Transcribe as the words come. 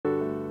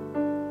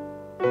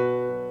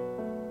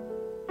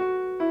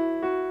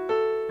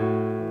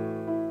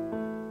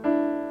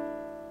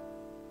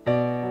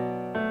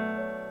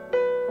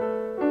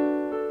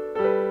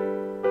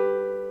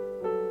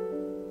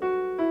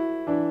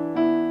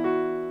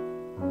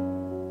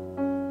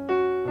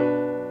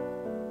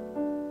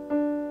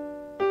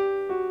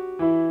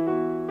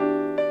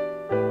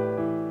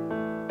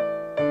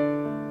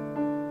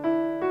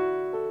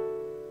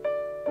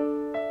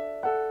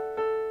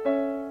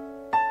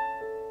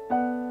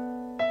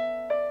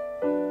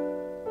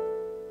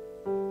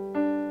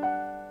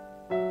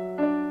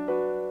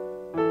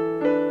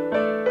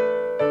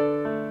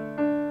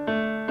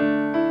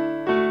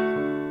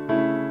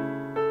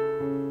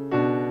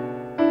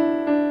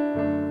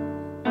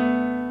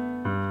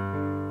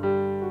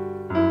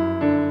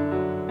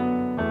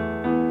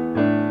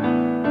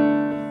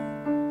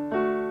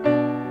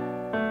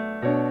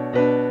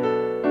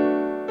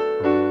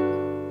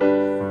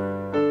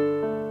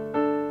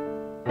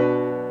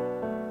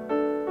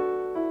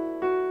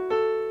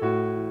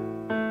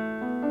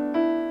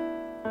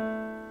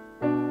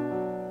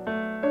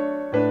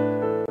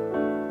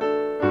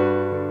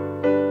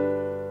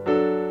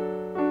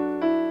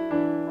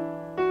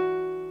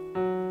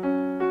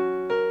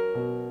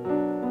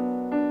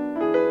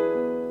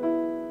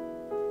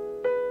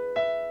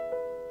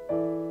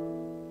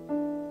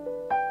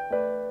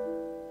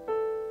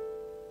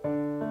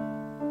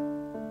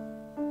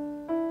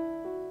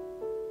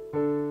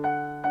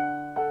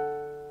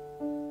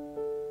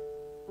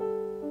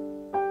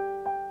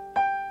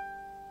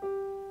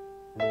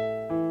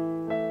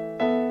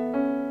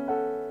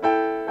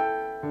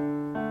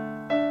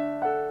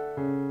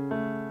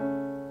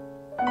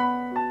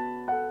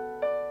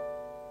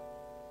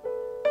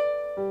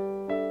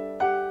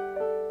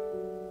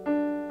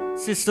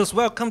Sisters,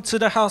 welcome to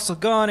the house of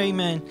God,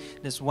 amen.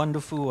 This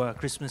wonderful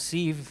Christmas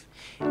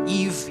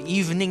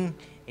evening,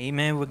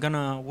 amen. We're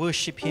gonna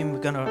worship Him, we're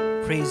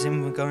gonna praise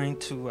Him, we're going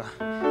to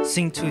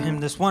sing to Him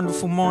this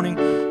wonderful morning,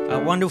 a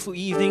wonderful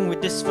evening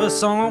with this first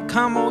song, Oh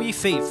Come All Ye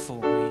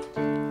Faithful.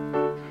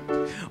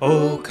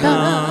 Oh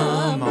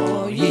come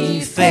all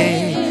ye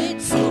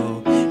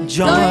faithful,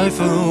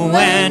 joyful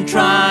and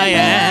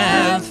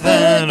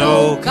triumphant,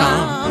 oh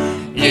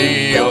come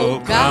ye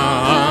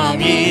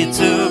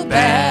to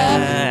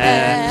Bethlehem.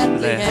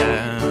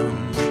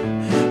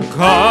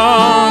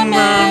 Come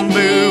and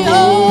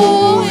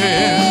behold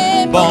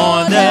Him,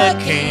 born the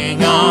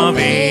King of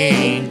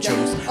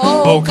angels.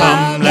 Oh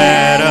come,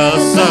 let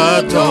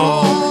us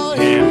adore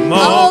Him.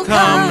 Oh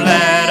come,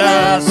 let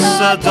us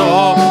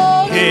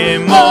adore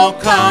Him. Oh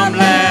come,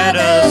 let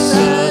us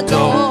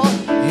adore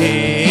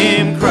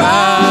Him.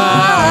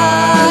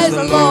 Christ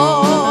the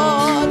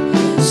Lord.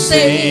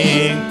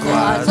 Sing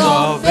choirs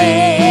of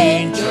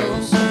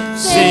angels,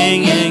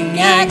 singing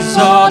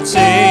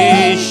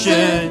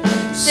exaltation.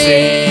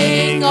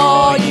 Sing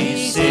all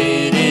ye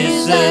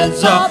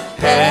citizens of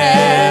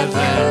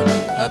heaven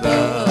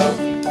above.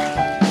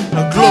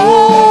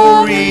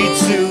 Glory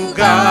to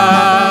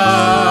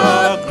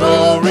God,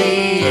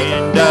 glory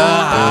in the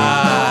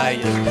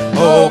highest.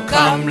 Oh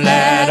come,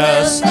 let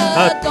us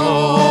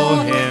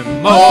adore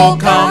Him. Oh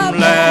come,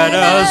 let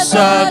us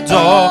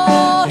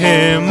adore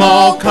Him.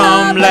 Oh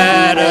come,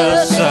 let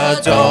us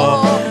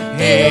adore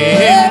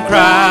Him.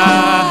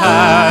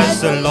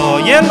 Christ the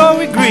Lord. Yeah, Lord,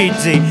 we greet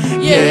Thee.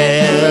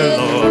 Yeah,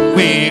 Lord,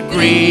 we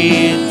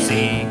greet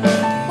Thee.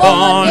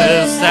 Born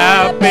this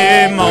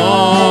happy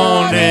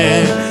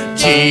morning,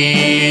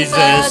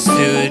 Jesus,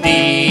 to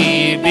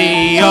Thee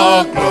be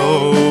your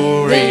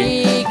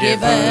glory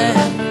given.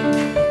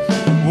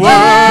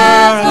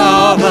 Word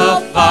of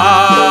the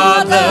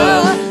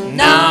Father,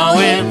 now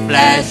in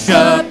flesh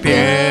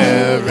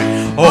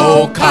appearing.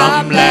 Oh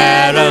come,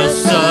 let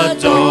us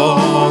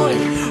adore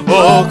Him.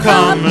 Oh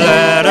come,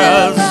 let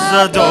us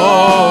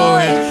adore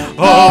Him.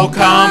 Oh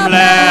come,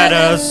 let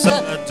us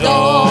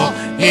adore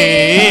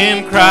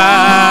Him.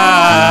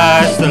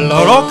 Christ the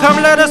Lord. Oh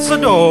come, let us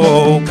adore.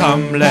 Oh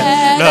come,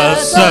 let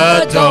us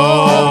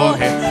adore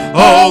Him.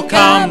 Oh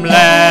come,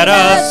 let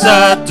us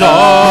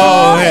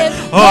adore Him.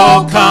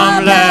 Oh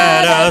come,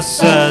 let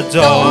us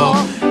adore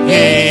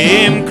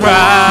Him.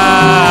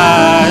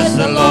 Christ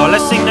the Lord.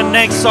 Let's sing the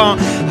next song.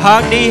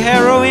 Hark the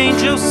herald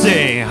angels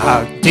sing.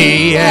 Hark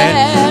the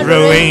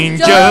herald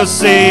angels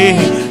sing.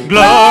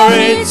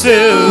 Glory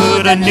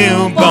to the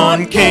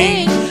newborn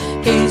King.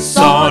 Peace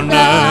on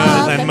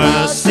earth and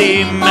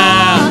mercy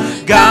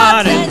mild.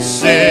 God and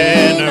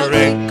sinner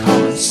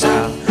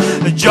reconciled.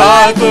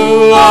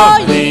 Joyful all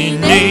the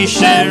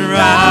nation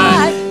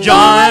rise.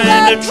 Join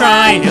in the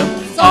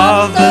triumph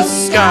of the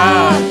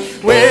sky.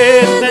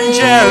 With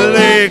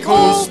angelic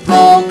hosts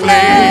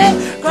proclaim,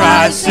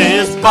 Christ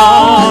is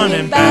born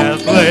in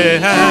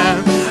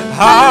Bethlehem.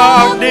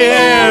 Hark the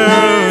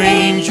herald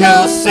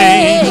angels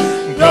sing.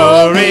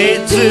 Glory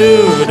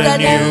to the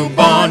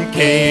newborn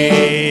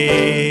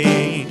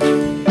King.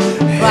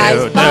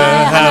 Hail the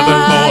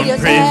heaven-born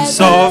Prince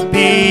of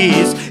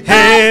Peace.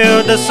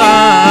 Hail the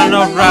Son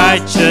of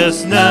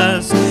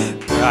Righteousness.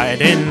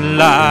 Bright in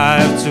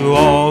life to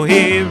all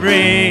He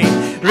brings.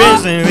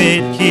 Risen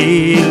with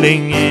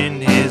healing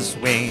in His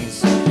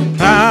wings.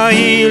 How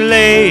He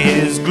lay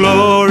His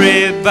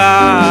glory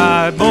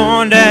by.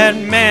 Born that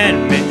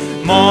man may,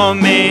 more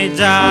may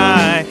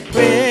die. With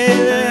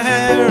a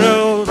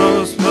herald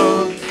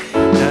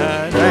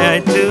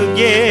to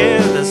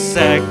give the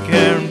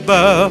second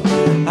bow.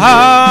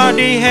 How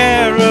the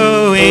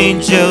herald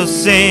angels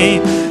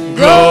sing.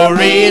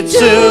 Glory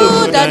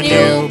to the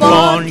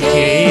newborn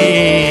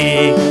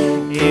King.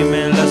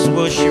 Amen. Let's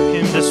worship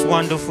Him this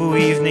wonderful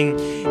evening.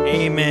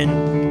 Amen.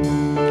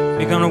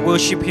 We're gonna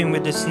worship Him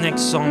with this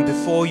next song,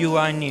 Before You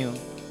I Knew.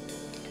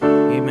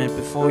 Amen.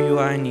 Before You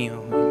I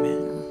Knew. Amen.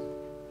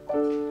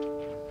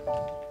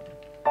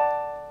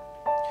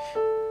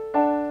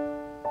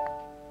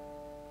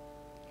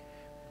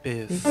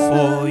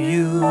 Before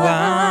You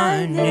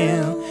I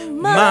knew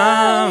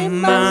my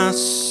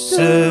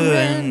Master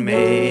and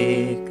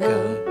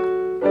Maker,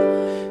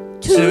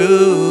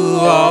 to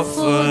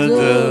offer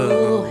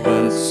the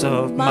works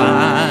of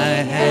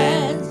my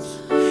hands.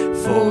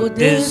 For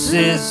this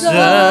is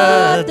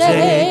the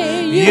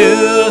day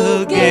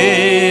You've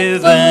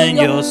given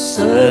Your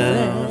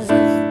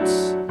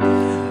servants.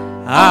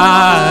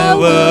 I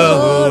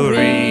will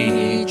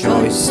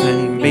rejoice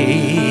and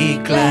be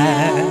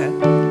glad.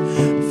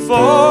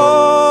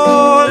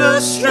 For the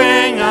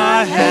strength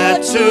I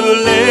had to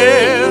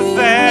live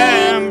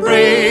and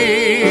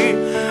breathe.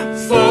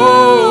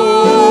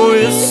 For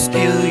Your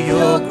skill,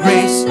 Your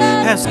grace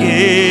has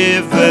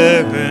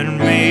given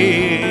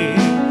me.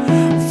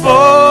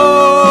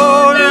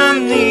 For the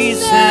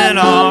needs and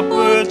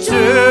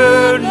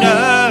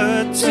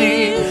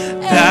opportunity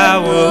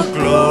that will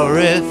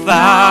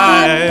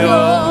glorify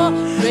Your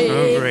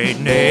great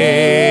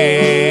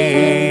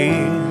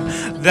name.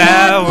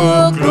 That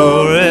will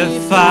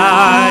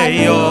glorify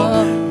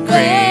Your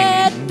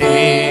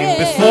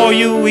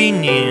before you we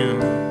kneel.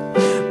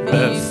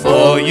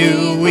 Before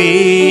you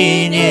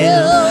we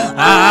kneel,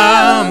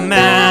 our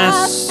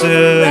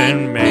Master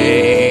and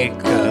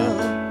Maker.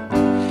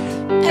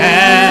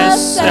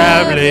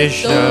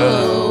 Establish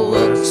the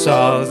works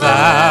of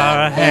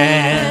our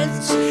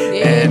hands,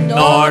 in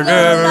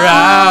order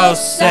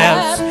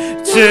ourselves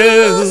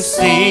to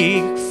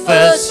seek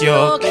first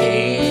your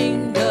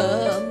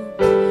kingdom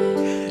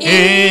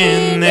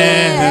in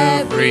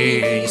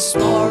every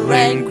small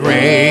and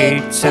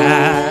great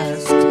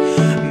task.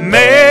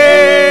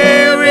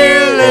 May we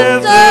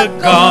live the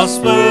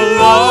gospel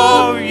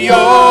of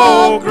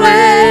your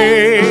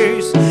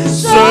grace,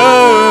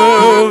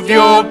 serve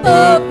your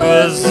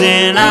purpose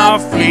in our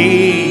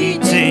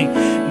fleeting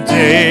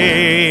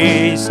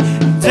days.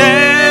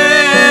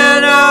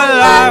 Then our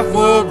life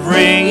will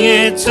bring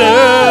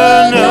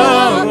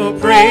eternal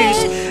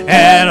praise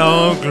and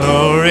all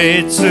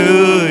glory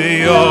to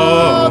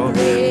your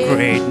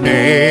great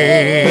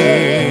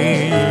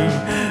name,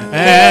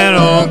 and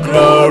all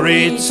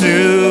glory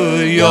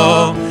to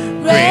your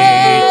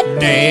great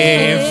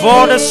name.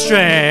 For the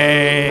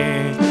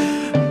strength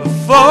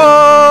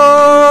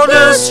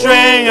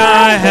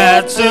I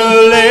had to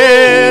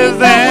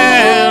live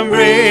and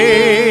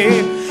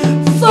breathe,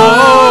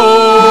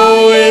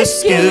 for with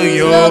skill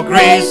your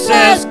grace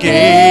has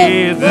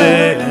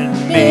given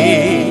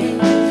me,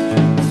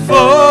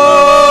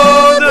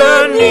 for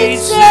the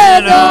needs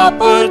and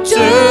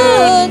opportunity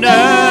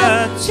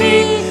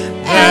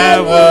that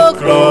will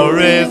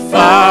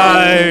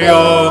glorify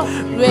your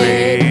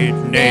great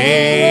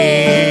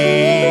name,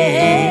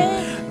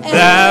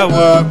 that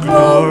will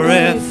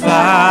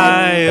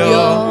glorify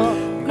your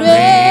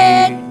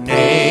great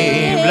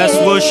name. Let's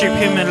worship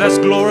him and let's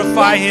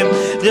glorify him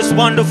this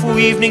wonderful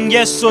evening.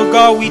 Yes, oh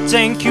God, we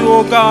thank you,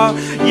 oh God.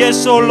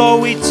 Yes, oh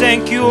Lord, we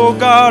thank you, oh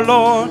God,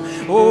 Lord.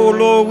 Oh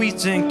Lord, we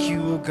thank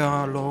you, oh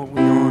God, Lord.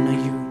 We honor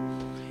you.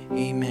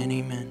 Amen,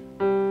 amen.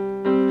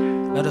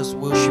 Let us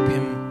worship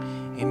him.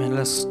 Amen.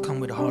 Let's come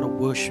with a heart of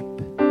worship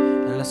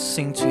and let's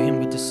sing to him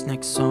with this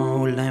next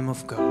song, O Lamb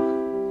of God.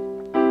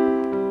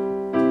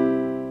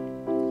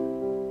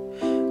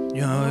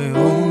 Your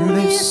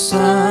only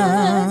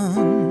Son,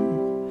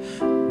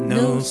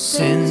 no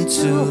sin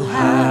to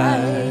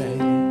hide,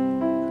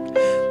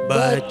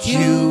 but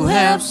you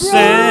have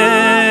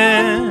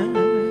sent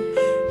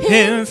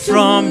him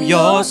from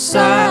your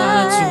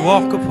side to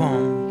walk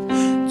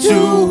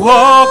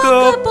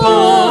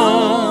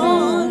upon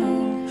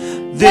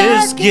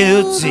this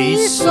guilty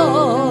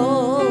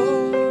soul,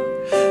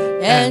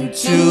 and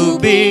to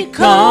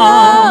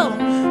become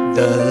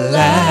the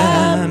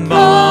Lamb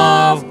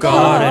of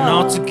God. And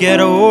all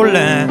together, O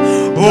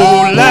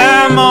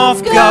Lamb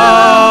of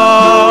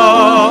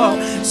God,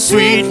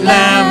 sweet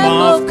Lamb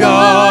of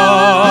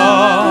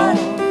God,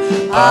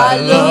 I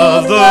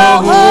love the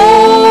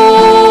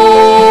holy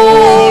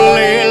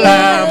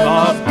Lamb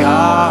of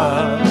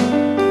God.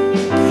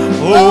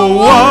 Oh,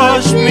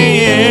 wash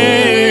me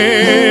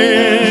in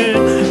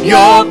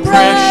your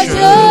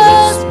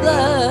precious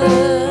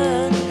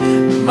blood,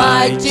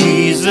 my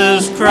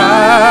Jesus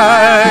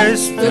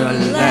Christ, the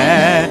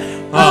Lamb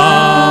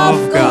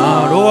of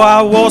God. Oh,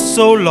 I was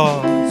so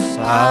lost,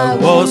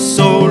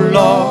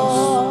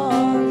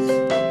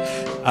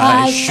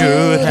 I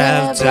should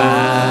have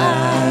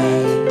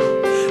died,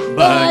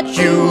 but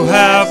you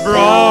have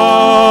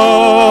brought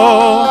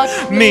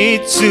me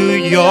to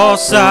your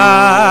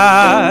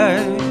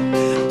side,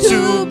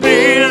 to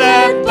be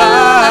led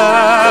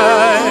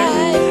by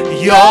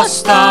your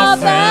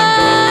staff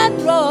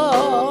and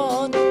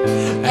rod,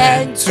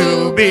 and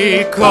to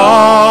be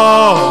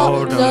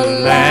called the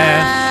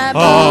Lamb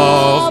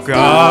of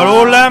God.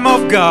 Oh Lamb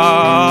of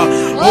God,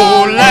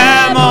 oh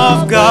Lamb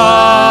of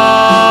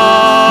God,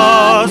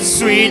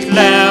 sweet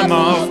Lamb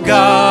of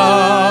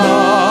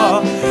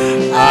God,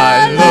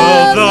 I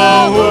love the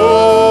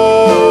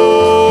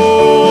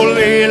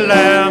holy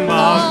Lamb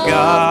of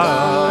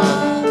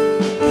God.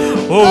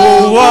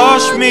 Oh,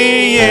 wash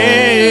me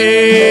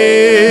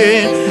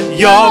in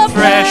your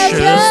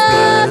precious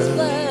blood,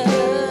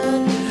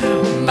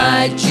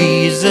 my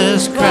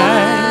Jesus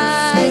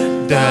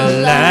Christ, the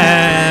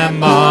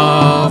Lamb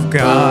of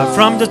God.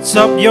 From the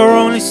top, your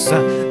only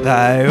Son,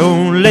 thy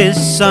only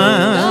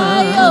Son,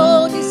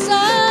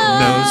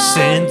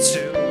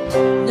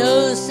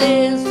 no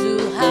sin to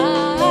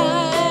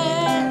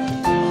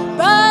hide,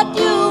 but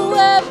you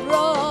have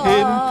brought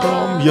him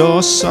from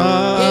your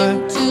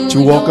side to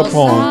walk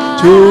upon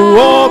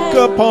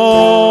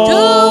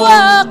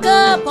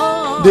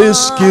this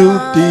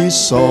guilty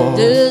soul,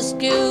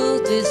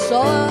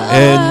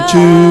 and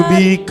to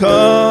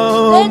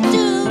become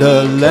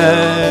the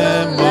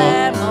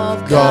Lamb of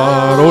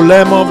God. Oh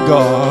Lamb of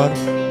God,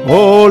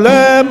 oh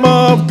Lamb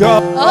of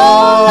God,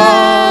 oh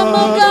Lamb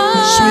of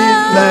God, sweet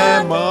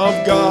Lamb of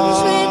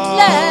God, sweet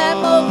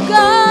Lamb of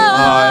God,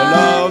 I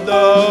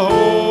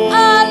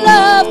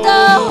love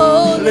the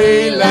holy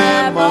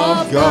Lamb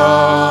of God.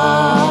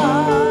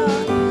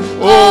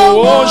 Oh,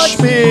 wash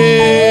me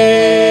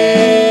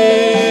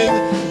in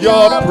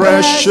your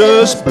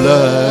precious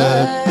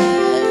blood,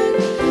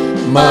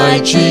 my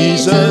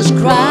Jesus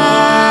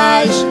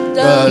Christ,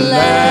 the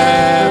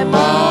Lamb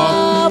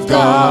of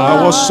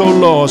God. I was so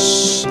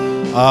lost.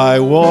 I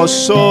was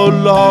so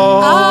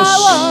lost.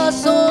 I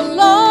was so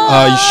lost.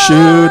 I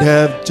should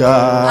have I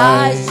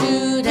died.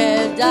 should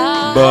have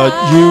died. But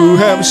you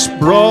have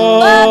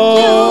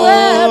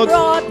But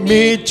brought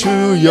me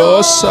to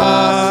your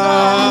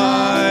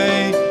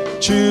side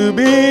to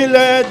be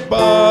led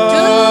by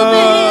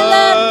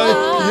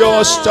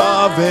your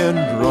staff and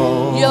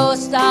rod, your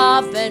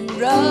staff and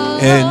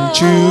rod, and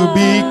to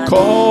be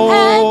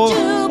called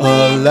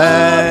a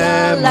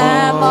Lamb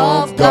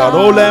of God.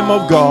 O Lamb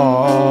of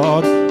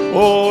God,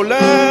 O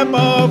Lamb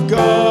of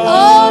God,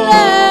 O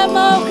Lamb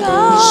of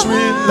God,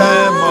 sweet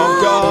Lamb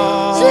of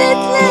God, sweet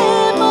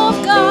Lamb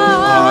of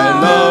God. I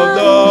love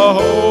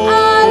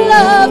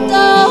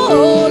the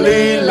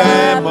Holy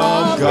Lamb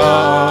of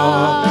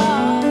God.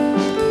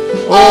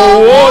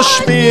 Oh,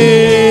 wash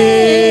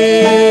me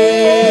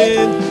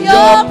in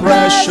your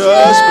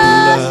precious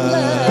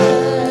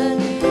blood,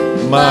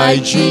 my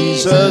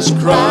Jesus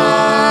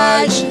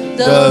Christ,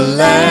 the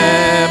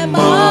Lamb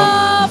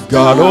of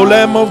God. O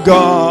Lamb of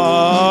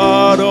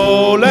God,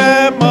 O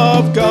Lamb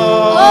of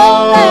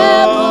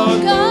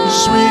God,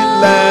 sweet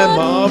Lamb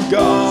of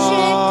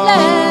God,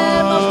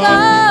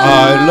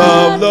 I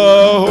love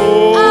the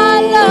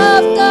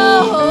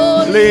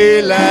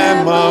Holy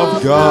Lamb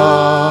of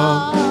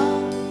God.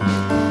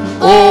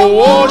 Oh,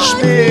 wash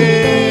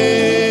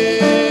me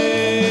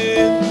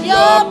in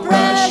your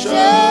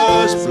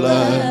precious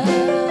blood,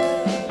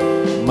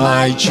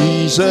 my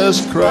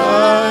Jesus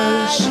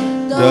Christ,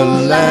 the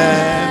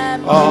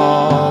Lamb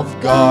of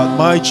God.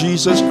 My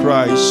Jesus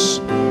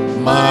Christ,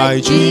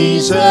 my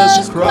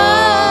Jesus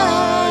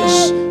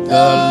Christ,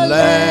 the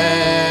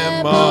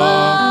Lamb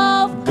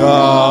of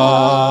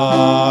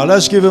God.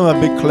 Let's give him a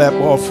big clap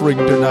offering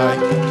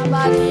tonight.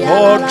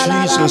 Lord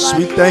Jesus,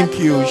 we thank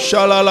you.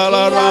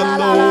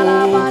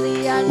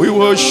 Shalalarando. We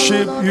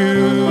worship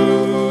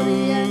you.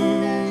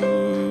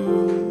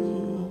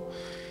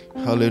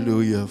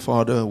 Hallelujah.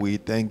 Father, we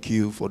thank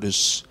you for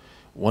this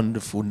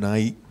wonderful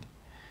night.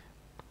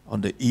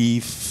 On the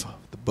eve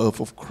of the birth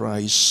of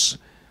Christ,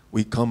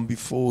 we come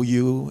before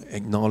you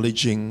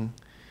acknowledging,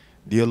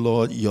 dear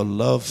Lord, your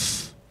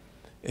love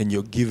and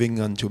your giving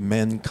unto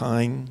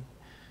mankind.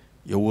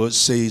 Your word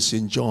says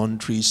in John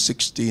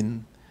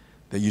 3:16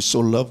 that you so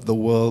loved the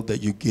world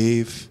that you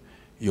gave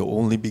your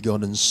only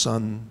begotten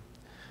Son,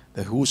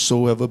 that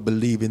whosoever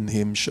believe in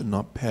him should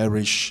not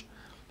perish,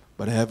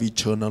 but have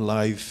eternal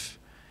life.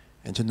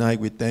 And tonight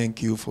we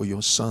thank you for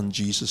your Son,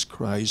 Jesus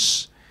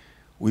Christ.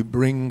 We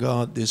bring,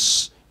 God,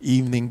 this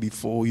evening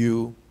before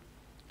you.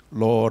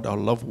 Lord, our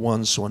loved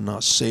ones who are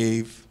not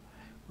saved,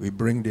 we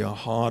bring their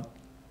heart,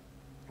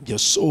 their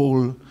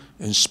soul,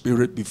 and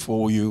spirit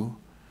before you.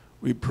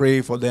 We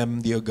pray for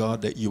them, dear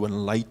God, that you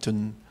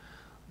enlighten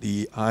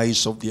the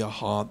eyes of their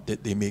heart,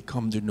 that they may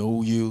come to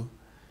know you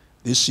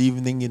this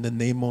evening in the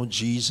name of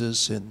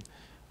Jesus. And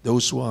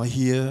those who are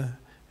here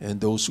and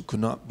those who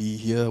could not be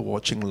here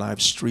watching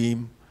live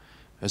stream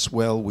as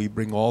well, we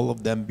bring all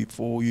of them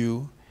before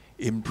you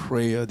in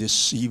prayer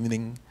this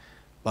evening.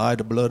 By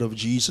the blood of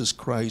Jesus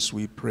Christ,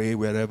 we pray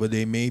wherever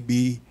they may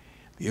be,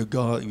 dear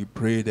God, we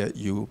pray that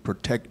you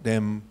protect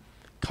them,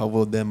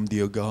 cover them,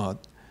 dear God.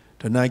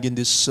 Tonight in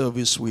this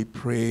service, we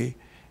pray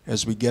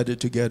as we gather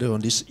together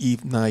on this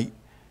eve night,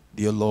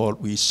 dear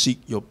Lord, we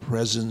seek your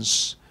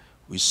presence,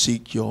 we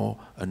seek your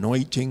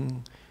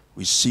anointing,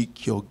 we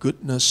seek your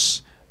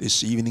goodness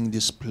this evening,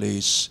 this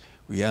place.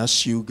 We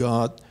ask you,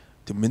 God,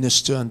 to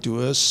minister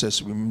unto us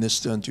as we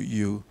minister unto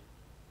you.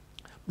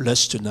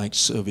 Bless tonight's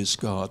service,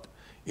 God.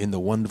 In the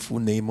wonderful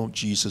name of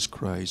Jesus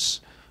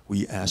Christ,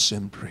 we ask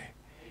and pray.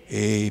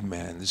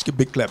 Amen. Let's give a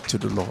big clap to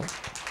the Lord.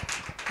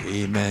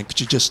 Amen.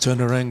 Could you just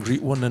turn around and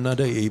greet one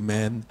another?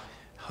 Amen.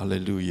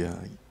 Hallelujah.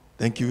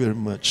 Thank you very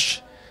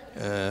much,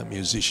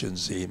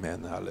 musicians.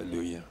 Amen.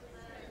 Hallelujah.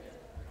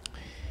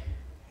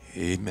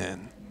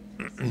 Amen.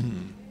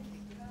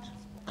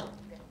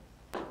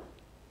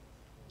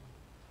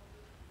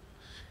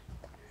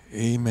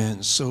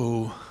 Amen.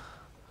 So,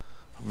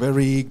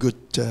 very good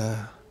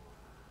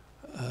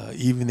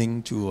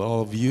evening to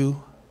all of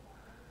you,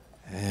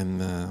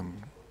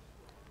 and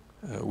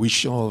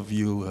wish all of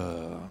you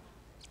a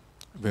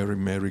very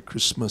Merry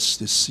Christmas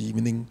this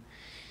evening.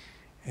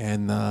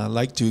 And I'd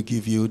like to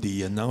give you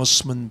the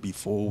announcement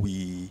before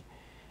we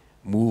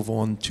move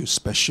on to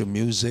special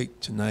music.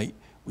 Tonight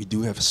we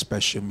do have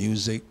special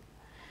music,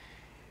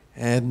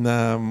 and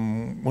I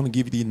want to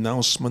give you the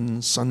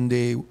announcement.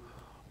 Sunday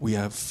we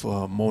have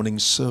morning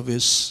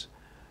service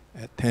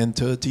at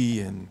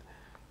 10:30 and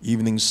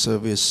evening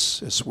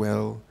service as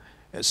well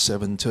at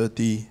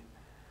 7:30.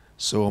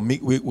 So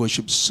midweek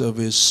worship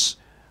service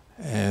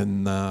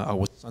and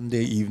our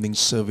Sunday evening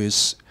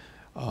service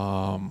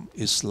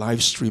is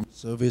live stream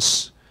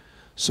service.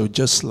 So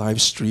just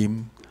live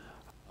stream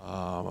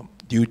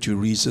due to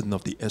reason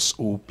of the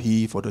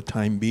SOP for the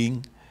time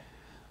being.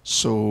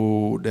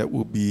 So that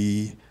will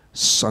be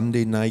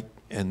Sunday night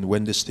and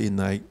Wednesday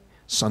night.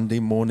 Sunday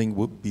morning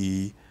would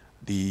be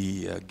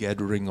the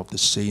gathering of the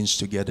saints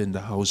together in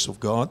the house of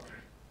God.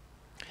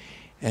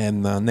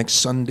 And next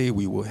Sunday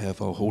we will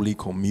have our Holy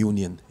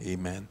Communion.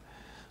 Amen.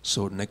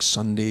 So next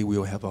Sunday we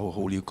will have our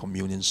Holy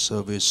Communion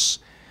service.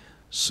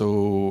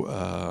 So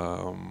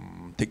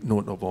take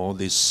note of all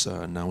this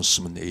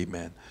announcement.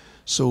 Amen.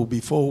 So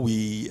before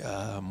we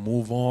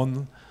move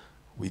on,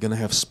 we're going to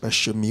have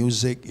special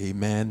music.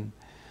 Amen.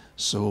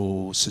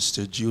 So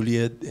Sister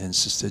Juliet and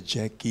Sister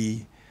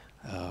Jackie,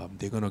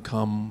 they're going to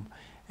come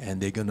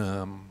and they're going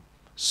to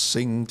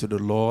sing to the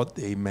Lord.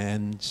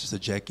 Amen. Sister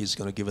Jackie is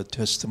going to give a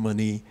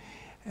testimony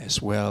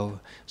as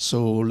well.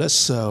 So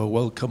let's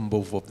welcome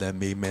both of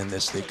them. Amen.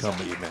 As they come.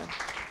 Amen.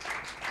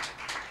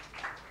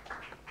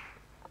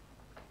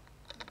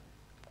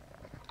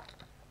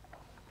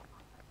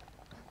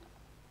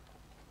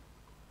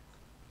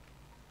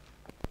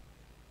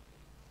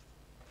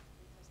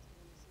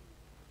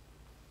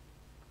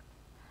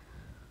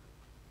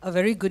 A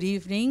very good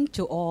evening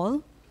to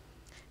all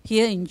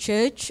here in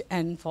church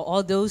and for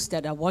all those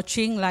that are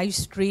watching live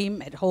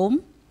stream at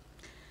home.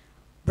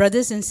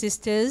 Brothers and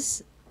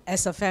sisters,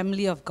 as a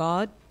family of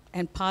God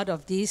and part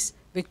of this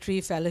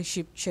Victory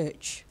Fellowship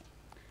Church.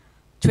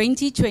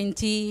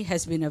 2020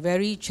 has been a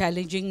very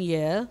challenging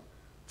year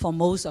for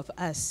most of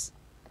us.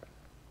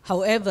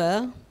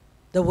 However,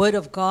 the Word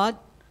of God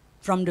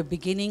from the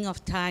beginning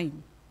of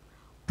time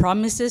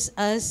promises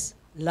us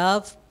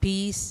love,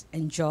 peace,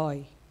 and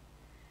joy.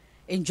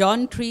 In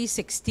John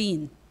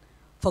 3:16,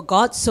 for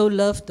God so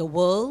loved the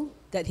world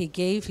that he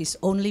gave his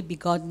only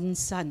begotten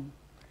Son,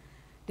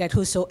 that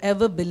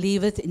whosoever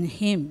believeth in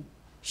him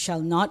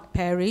shall not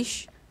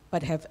perish,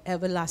 but have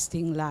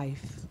everlasting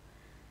life.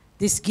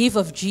 This gift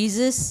of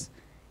Jesus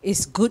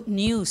is good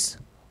news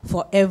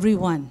for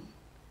everyone.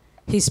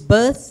 His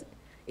birth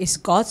is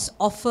God's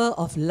offer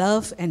of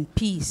love and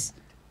peace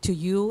to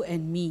you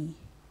and me.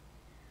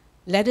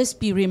 Let us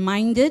be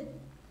reminded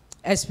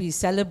as we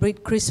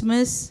celebrate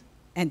Christmas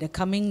and the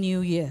coming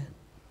New Year.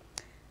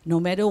 No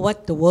matter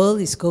what the world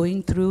is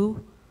going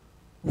through,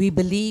 we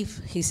believe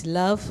his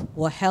love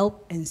will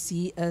help and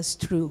see us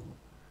through.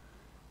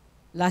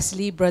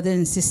 Lastly, brothers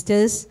and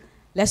sisters,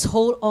 let's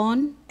hold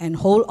on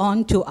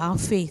to our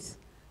faith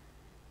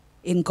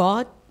in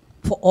God,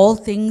 for all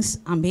things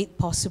are made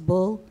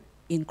possible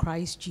in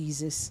Christ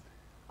Jesus,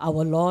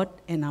 our Lord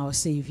and our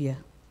Savior.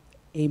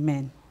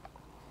 Amen.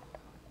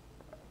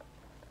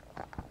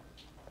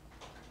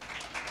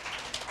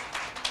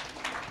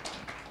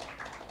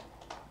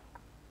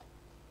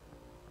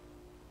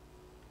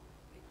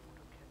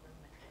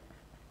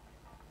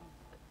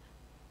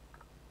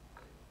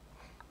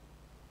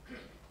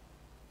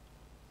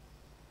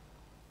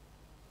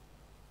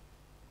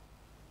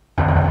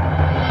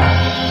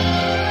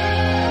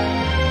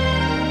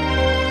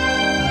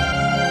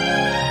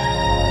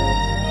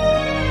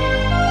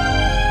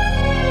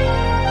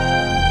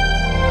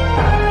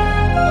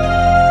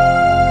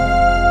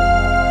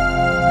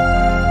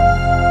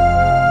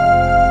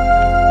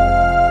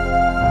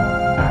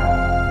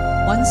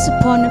 Once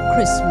upon a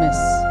Christmas,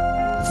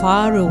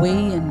 far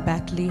away in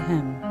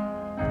Bethlehem,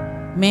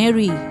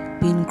 Mary,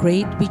 being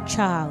great with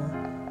child,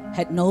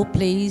 had no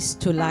place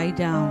to lie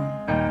down.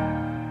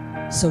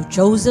 So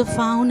Joseph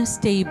found a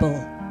stable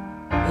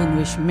in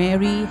which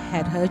Mary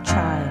had her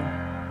child.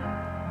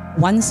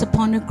 Once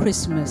upon a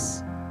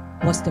Christmas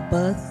was the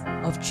birth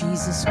of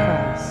Jesus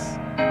Christ.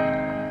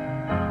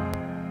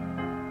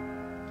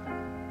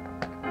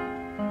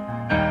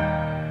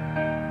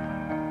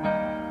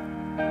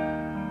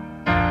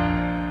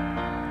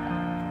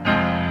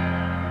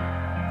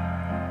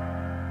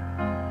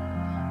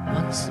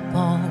 Once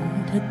upon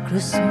a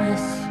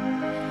Christmas,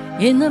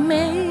 in a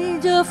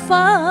manger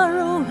far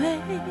away,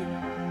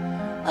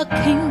 a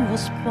king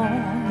was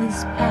born.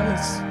 His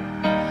palace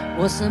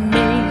was a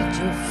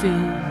manger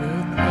filled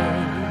with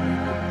hay.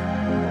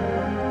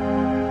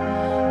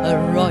 A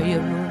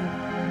royal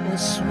robe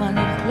was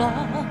swanning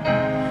cloth,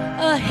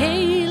 a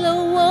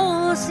halo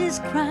was his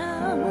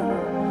crown.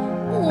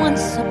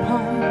 Once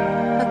upon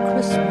a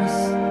Christmas,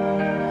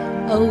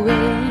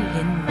 away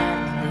in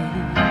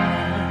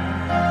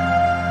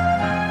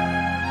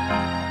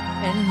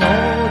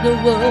the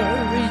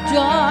world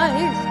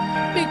rejoiced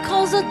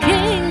because a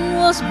king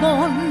was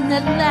born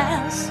at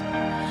last.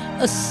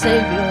 A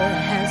Savior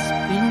has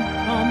been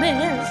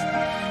promised,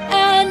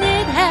 and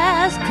it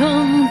has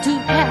come to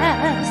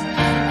pass.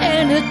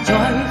 And the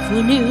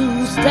joyful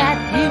news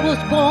that he was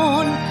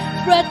born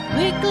spread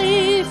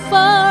quickly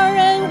far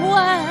and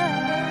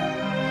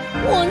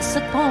wide. Once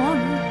upon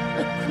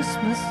a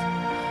Christmas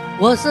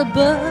was the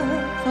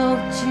birth of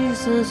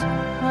Jesus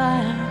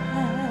Christ.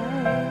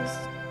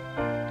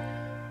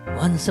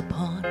 Once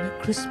upon a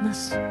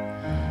Christmas,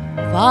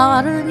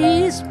 far and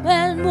east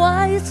and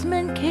wise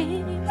men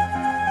came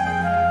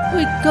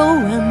with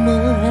gold and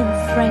myrrh and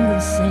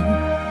frankincense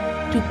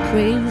to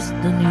praise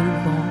the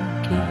newborn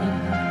King.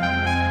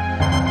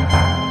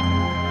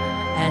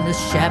 And the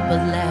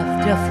shepherds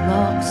left their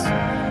flocks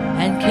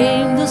and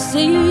came to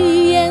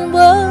see and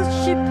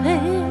worship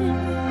him.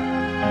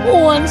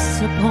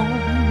 Once upon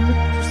a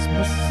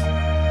Christmas,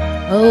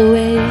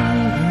 away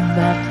in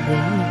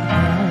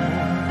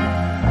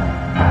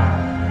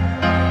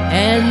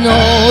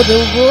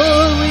the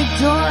world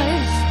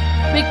rejoice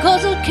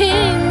because a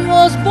king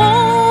was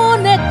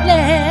born at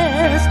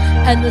last,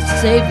 and the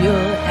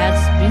Savior has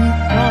been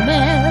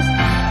promised,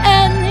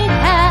 and it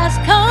has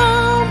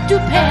come to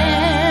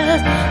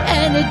pass.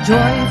 And the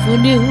joyful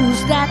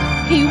news that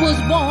he was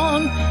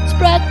born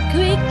spread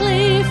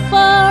quickly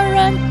far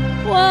and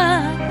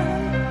wide.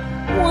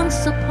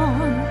 Once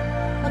upon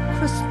a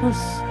Christmas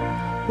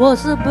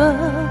was the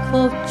birth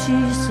of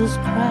Jesus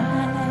Christ.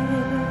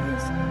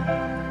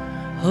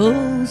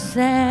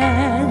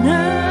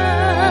 Hosanna,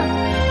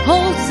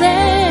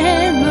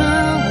 Hosanna,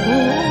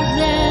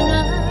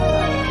 Hosanna,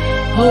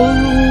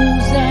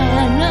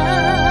 Hosanna.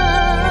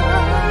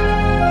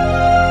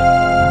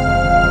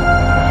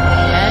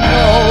 And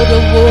all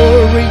the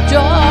world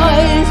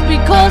rejoiced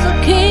because a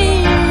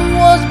king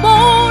was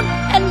born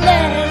at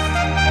last.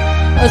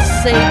 A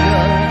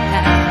Savior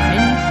had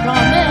been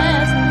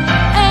promised,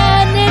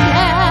 and it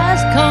has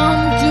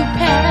come to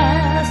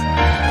pass.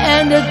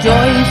 And the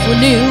joyful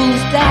news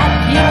that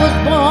he was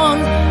born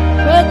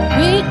spread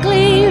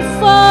quickly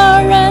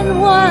far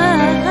and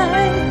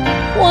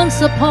wide.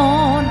 Once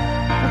upon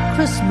a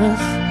Christmas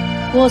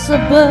was the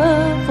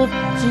birth of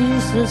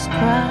Jesus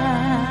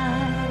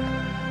Christ.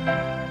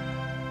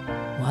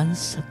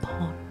 Once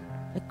upon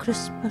a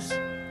Christmas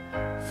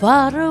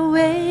far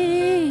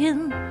away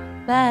in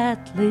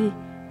Bethlehem.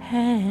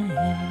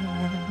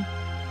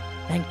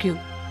 Thank you.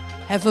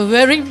 Have a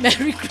very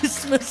Merry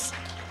Christmas.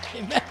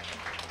 Amen.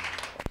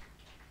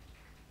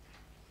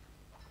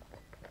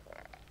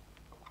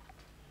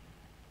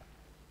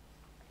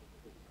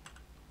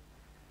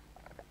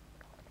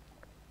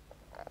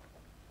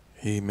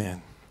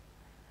 Amen.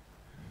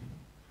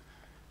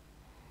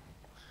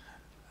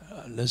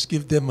 Let's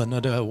give them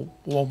another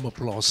warm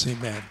applause.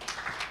 Amen.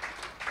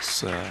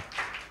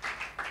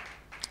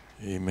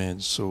 Amen.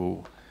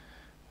 So,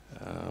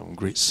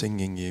 great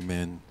singing.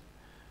 Amen.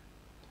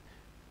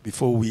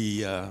 Before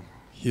we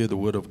hear the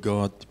word of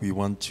God, we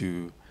want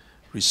to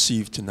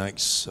receive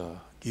tonight's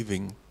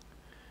giving.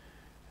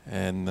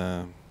 And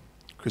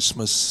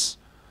Christmas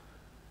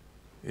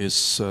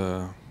is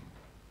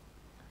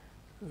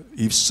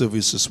Eve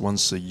services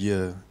once a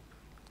year,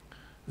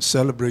 a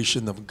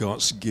celebration of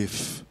God's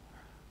gift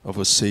of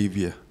a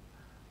Savior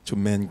to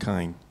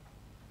mankind.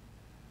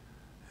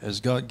 As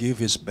God gave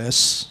His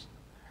best,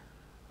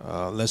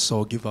 let's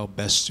all give our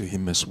best to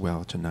Him as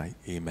well tonight.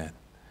 Amen.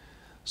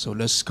 So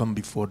let's come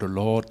before the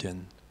Lord,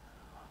 and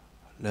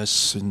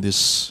let's, in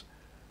this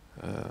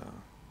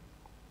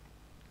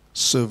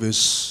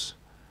service,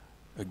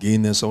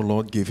 again, as our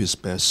Lord gave His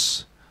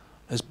best,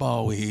 let's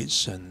bow our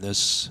heads and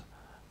let's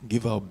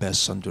give our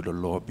best unto the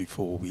Lord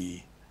before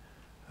we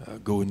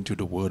go into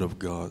the Word of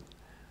God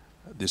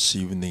this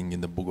evening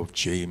in the book of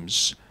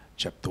James,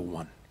 chapter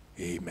 1.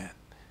 Amen.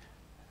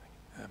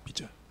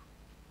 Peter.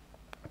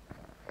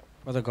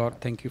 Father God,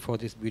 thank you for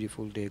this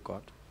beautiful day,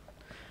 God.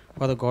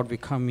 Father God, we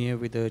come here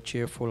with a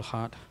cheerful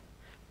heart.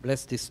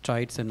 Bless these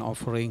tithes and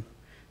offering.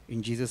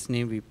 In Jesus'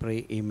 name we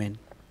pray, amen.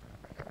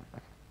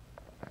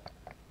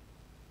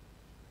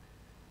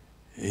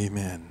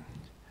 Amen.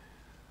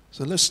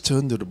 So let's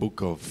turn to the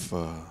book of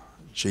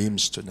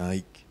James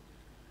tonight,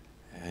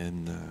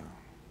 and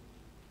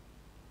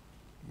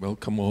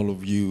welcome all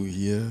of you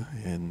here.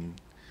 And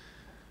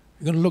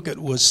we're going to look at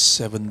verse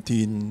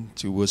 17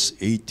 to verse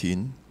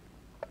 18,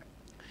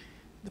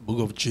 the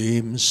book of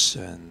James,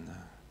 and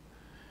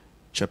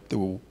chapter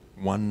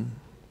 1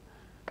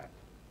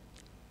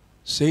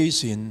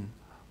 says in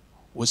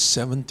verse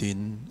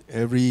 17,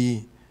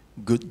 every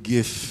good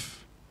gift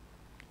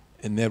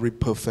and every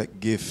perfect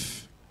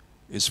gift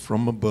is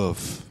from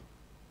above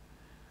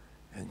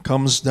and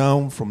comes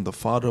down from the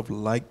Father of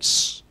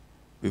lights,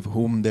 with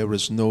whom there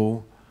is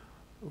no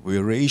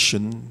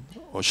variation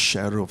or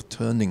shadow of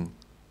turning.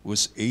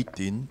 Verse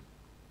 18,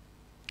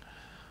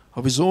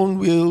 of His own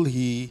will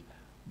He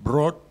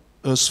brought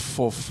us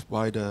forth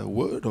by the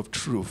word of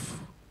truth,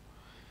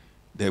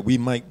 that we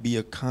might be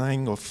a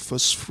kind of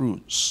first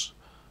fruits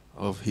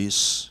of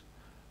His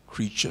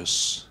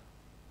creatures.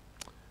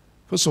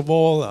 First of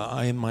all,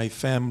 I and my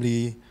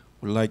family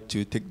would like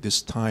to take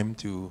this time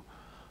to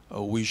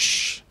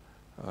wish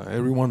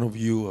every one of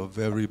you a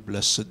very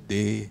blessed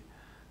day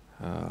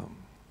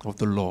of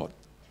the Lord.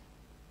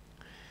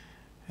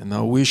 And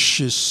our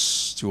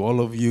wishes to all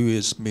of you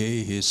is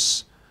may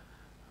His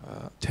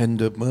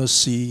tender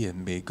mercy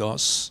and may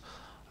God's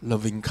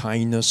loving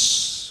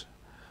kindness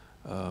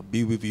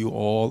be with you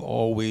all,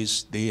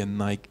 always, day and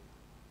night,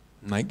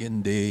 night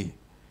and day.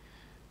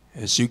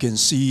 As you can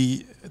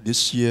see,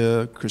 this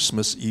year,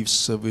 Christmas Eve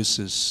service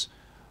is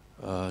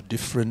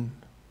different.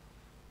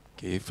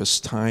 Okay,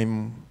 first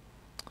time,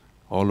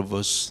 all of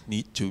us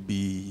need to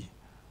be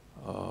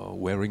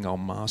wearing our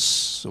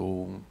masks.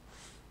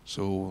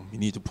 So you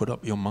need to put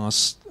up your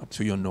mask up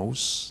to your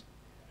nose.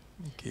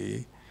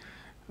 Okay,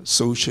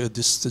 social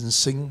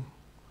distancing.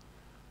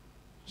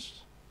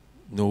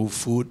 No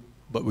food,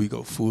 but we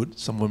got food.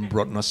 Someone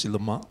brought nasi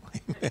lemak,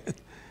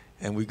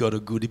 and we got a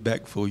goodie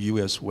bag for you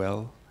as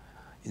well.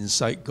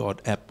 Inside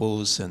got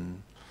apples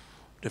and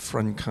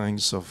different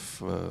kinds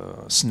of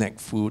snack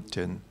food,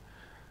 and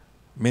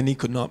many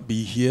could not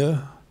be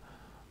here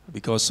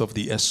because of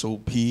the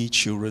SOP,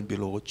 children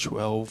below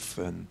 12,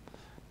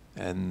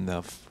 and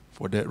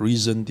for that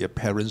reason their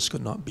parents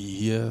could not be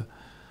here.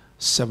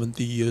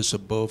 70 years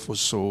above or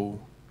so.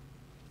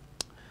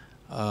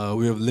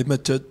 We have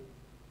limited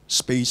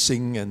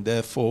spacing, and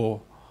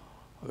therefore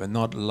we're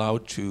not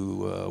allowed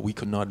to, we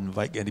could not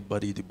invite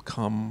anybody to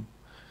come.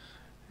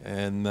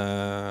 And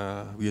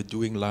we are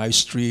doing live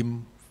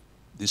stream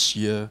this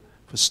year,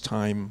 first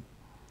time.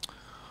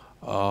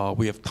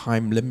 We have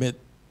time limit,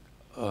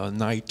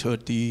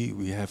 9:30,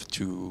 we have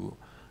to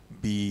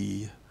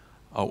be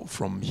out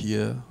from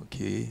here,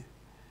 okay?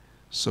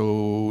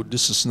 So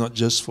this is not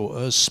just for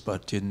us,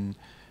 but in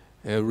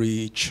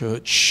every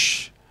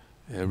church,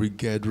 every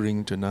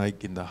gathering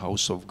tonight in the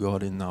house of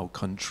God in our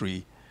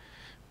country.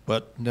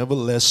 But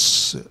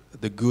nevertheless,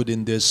 the good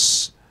in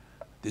this,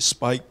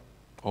 despite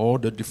all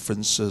the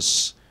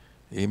differences,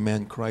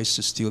 amen, Christ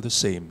is still the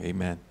same,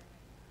 amen.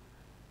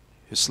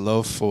 His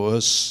love for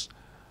us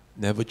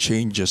never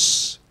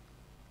changes,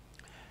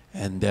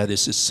 and that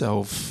is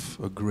itself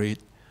a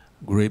great,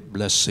 great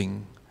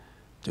blessing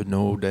to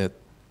know that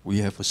we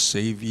have a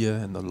Savior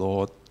and a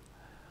Lord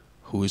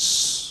who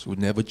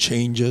never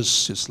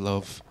changes His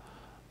love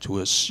to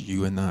us,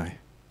 you and I.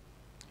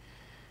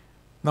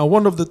 Now,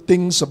 one of the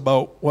things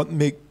about what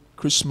makes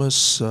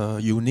Christmas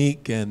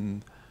unique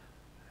and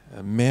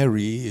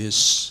merry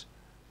is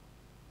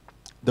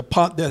the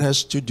part that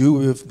has to do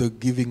with the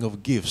giving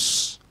of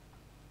gifts.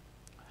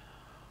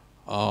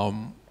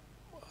 I'd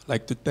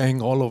like to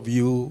thank all of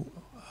you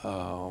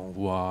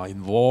who are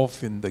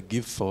involved in the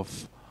gift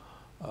of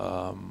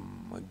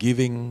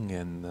giving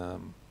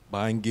and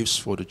buying gifts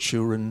for the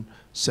children,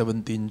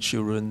 17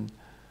 children.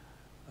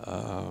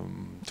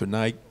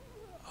 Tonight,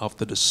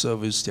 after the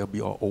service, they'll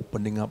be all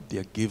opening up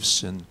their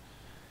gifts. And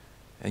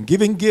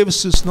giving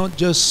gifts is not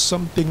just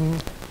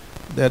something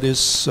that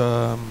is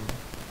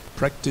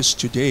practiced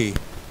today.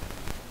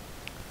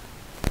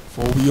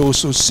 For we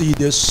also see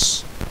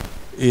this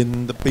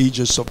in the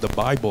pages of the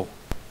Bible.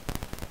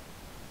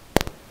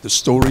 The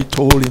story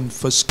told in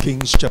 1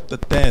 Kings chapter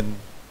 10,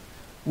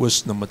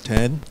 verse number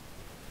 10,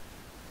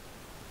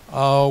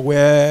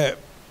 where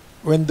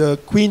when the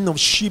Queen of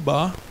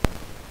Sheba,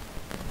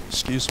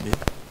 excuse me,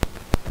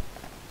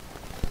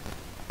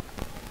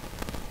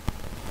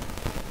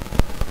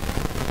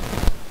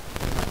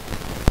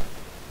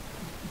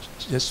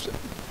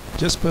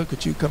 Jasper,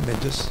 could you come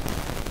and just,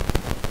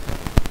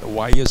 the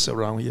wires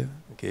around here,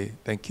 okay,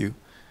 thank you.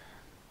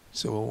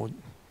 So,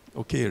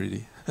 okay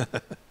already.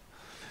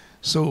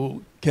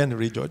 So, can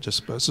read your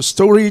Jasper. So,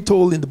 story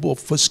told in the book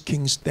of 1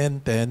 Kings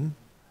 10:10,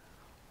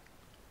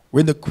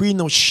 when the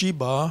Queen of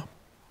Sheba,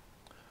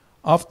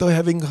 after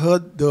having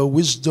heard the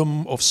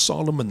wisdom of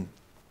Solomon,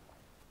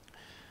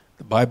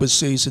 the Bible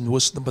says in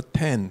verse number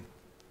 10,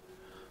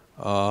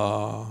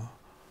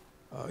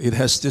 it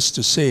has this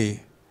to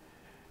say,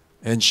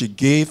 and she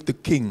gave the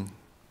king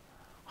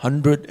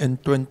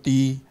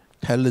 120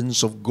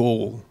 talents of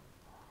gold,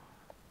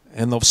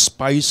 and of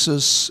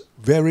spices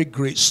very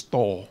great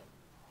store,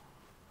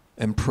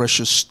 and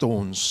precious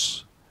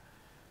stones.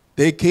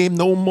 There came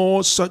no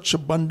more such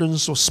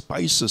abundance of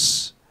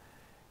spices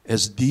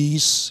as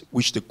these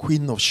which the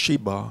Queen of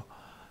Sheba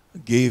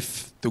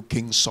gave to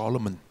King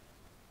Solomon.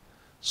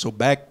 So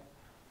back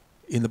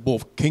in the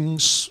book of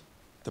Kings,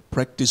 the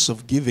practice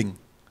of giving,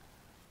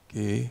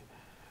 okay,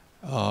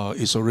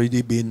 is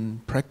already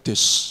been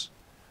practiced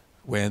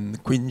when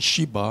Queen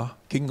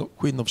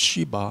of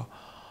Sheba,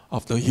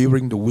 after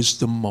hearing the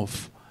wisdom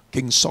of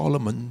King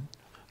Solomon,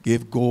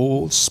 gave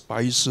gold,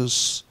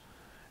 spices,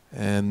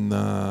 and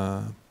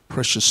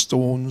precious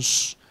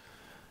stones.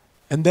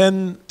 And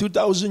then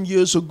 2,000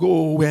 years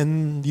ago,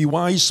 when the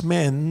wise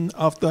men,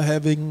 after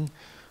having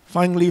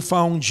finally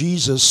found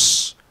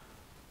Jesus,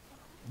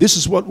 this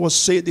is what was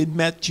said in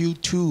Matthew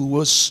 2,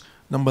 verse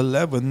number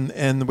 11,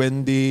 and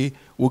when they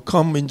would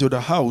come into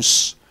the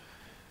house,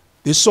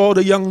 they saw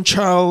the young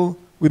child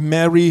with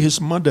Mary, his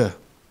mother,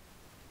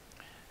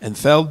 and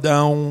fell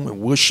down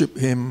and worshipped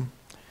him.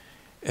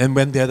 And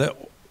when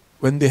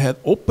they had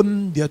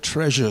opened their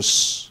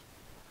treasures,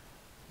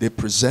 they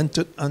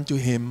presented unto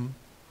him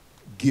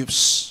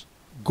gifts,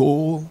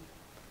 gold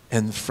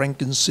and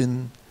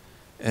frankincense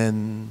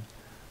and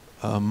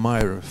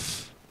myrrh.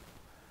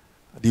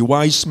 The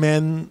wise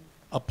men,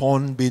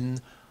 upon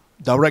being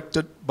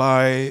directed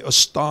by a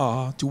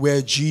star to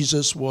where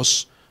Jesus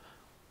was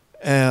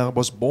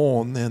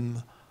born,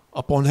 and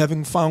upon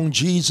having found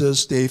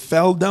Jesus, they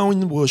fell down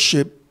in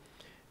worship,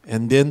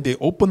 and then they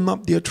opened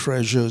up their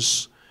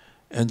treasures,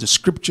 and the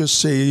scripture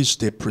says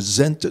they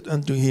presented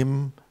unto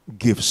him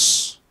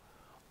gifts,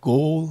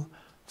 gold,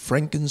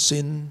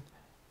 frankincense,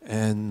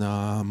 and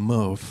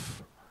myrrh.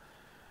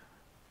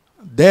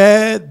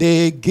 There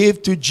they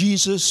gave to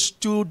Jesus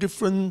two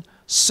different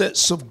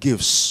sets of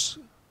gifts,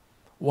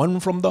 one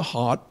from the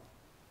heart,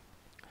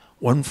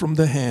 one from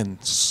the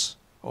hands,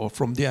 or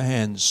from their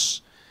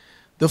hands.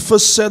 The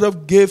first set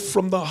of gifts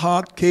from the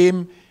heart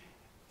came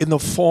in the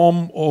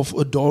form of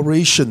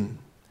adoration.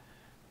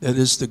 That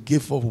is the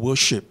gift of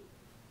worship.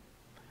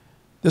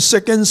 The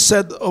second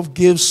set of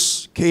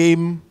gifts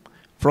came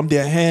from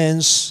their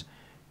hands,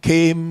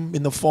 came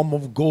in the form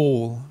of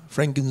gold,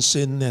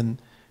 frankincense,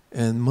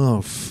 and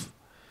myrrh.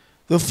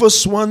 The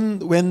first one,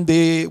 when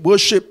they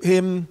worshiped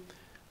him,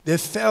 they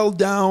fell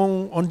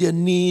down on their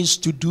knees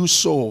to do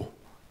so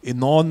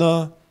in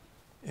honor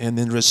and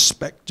in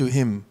respect to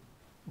him.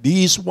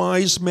 These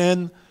wise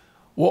men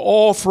were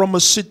all from a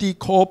city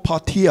called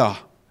Parthia.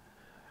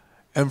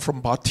 And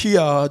from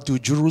Parthia to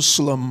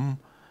Jerusalem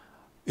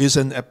is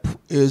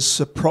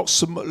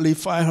approximately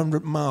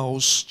 500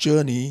 miles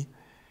journey,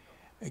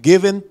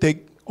 give and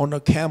take on a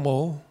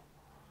camel,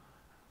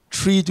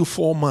 3 to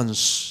 4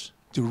 months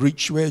to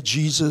reach where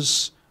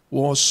Jesus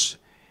was.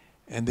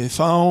 And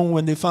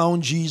when they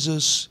found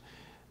Jesus,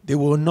 they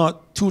were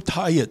not too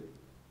tired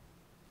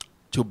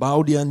to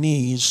bow their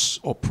knees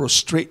or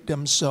prostrate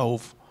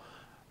themselves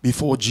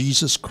before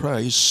Jesus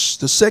Christ.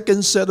 The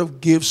second set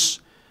of gifts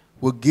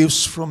were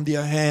gifts from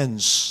their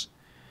hands.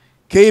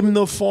 Came in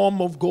the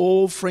form of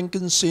gold,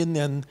 frankincense,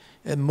 and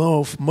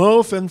myrrh.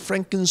 Myrrh and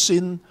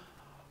frankincense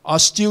are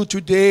still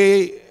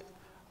today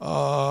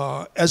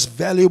as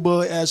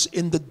valuable as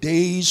in the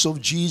days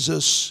of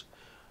Jesus,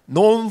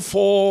 known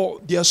for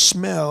their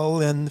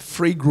smell and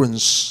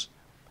fragrance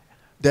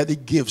that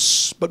it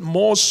gives, but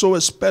more so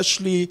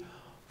especially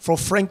for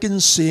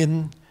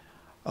frankincense,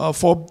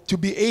 to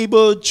be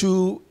able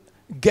to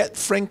get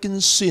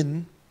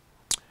frankincense,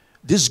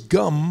 this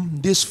gum,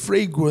 this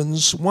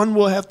fragrance, one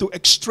will have to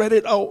extract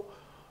it out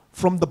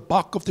from the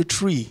bark of the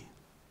tree.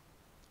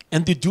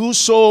 And to do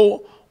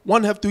so,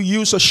 one have to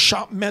use a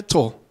sharp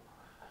metal,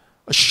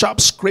 a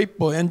sharp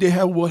scraper, and they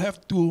will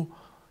have to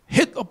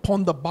hit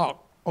upon the bark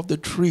of the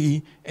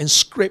tree and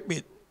scrape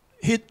it.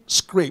 Hit,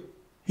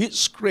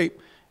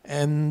 scrape,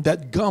 and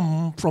that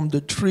gum from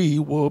the tree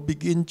will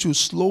begin to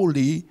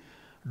slowly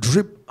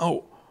drip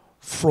out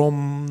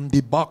from the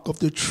bark of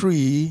the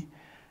tree,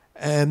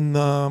 and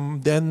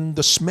then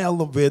the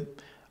smell of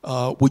it,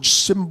 which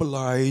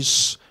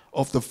symbolize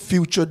of the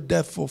future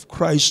death of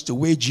Christ, the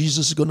way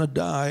Jesus is going to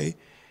die,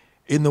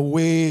 in a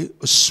way,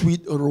 a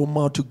sweet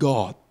aroma to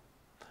God.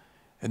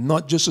 And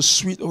not just a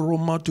sweet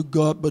aroma to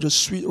God, but a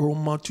sweet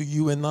aroma to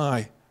you and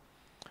I,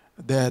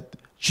 that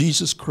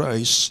Jesus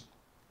Christ,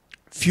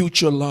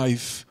 future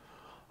life,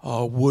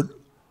 would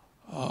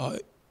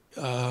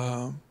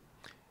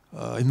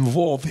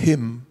involve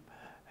him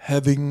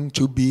having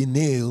to be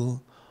nailed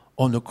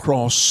on the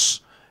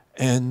cross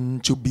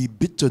and to be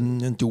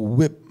beaten and to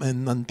whip,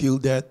 and until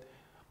that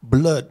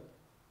blood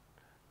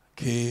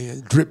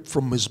drip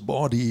from his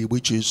body,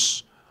 which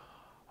is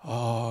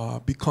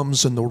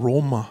becomes an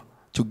aroma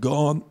to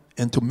God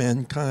and to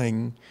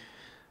mankind.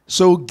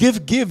 So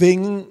gift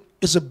giving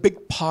is a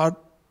big part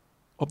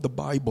of the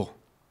Bible.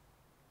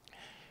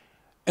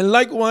 And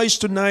likewise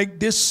tonight,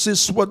 this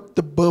is what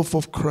the birth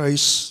of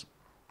Christ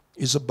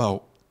is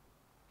about.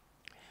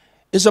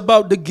 It's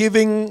about the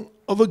giving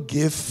of a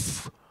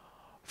gift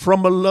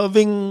from a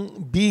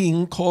loving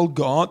being called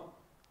God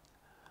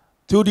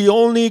to the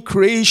only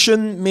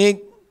creation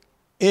made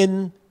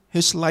in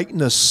his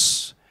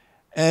likeness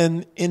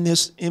and in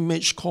his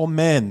image called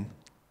man.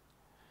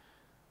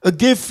 A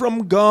gift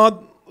from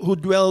God who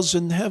dwells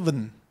in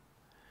heaven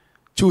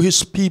to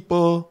his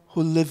people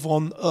who live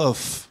on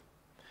earth.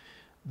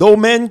 Though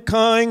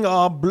mankind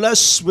are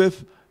blessed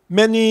with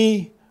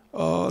many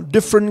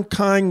different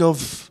kind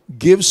of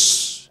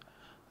gifts,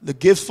 the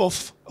gift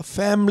of a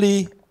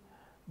family,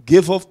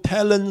 gift of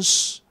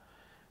talents,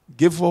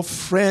 gift of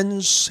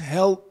friends,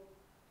 health,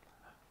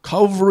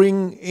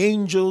 covering,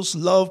 angels,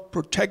 love,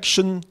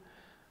 protection,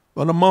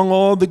 but among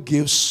all the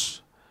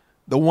gifts,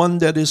 the one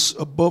that is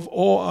above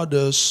all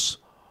others,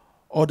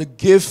 or the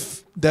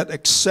gift that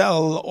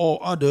excel all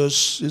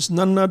others, is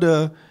none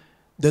other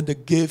than the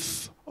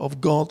gift of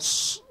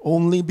God's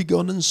only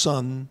begotten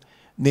Son,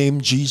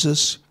 named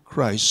Jesus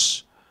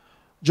Christ.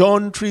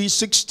 John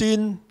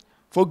 3:16,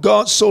 for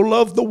God so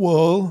loved the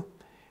world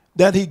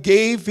that he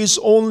gave his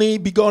only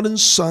begotten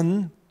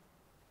Son,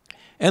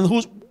 and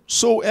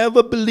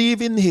whosoever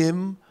believe in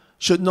him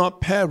should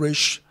not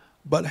perish,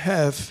 but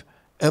have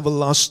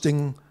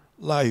everlasting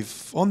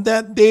life. On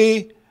that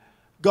day,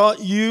 God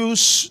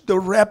used the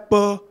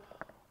wrapper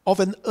of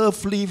an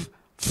earthly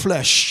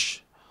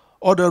flesh,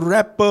 or the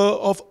wrapper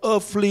of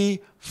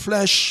earthly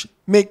flesh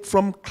made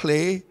from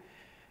clay,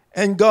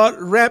 and God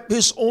wrapped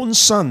his own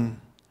Son,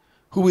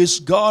 who is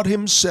God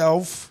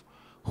himself,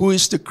 who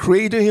is the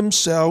Creator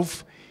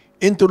himself,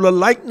 into the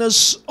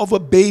likeness of a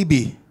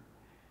baby,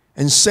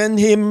 and sent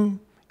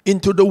him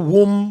into the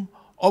womb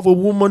of a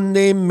woman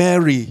named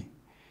Mary,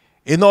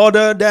 in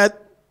order that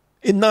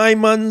in 9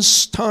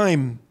 months'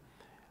 time,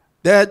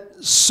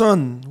 that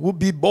Son would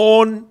be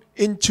born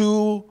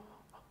into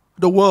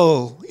the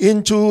world,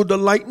 into the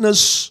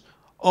likeness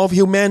of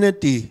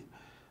humanity,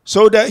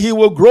 so that he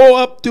will grow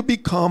up to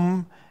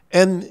become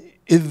an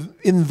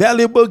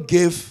invaluable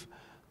gift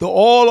to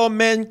all of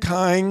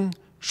mankind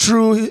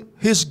through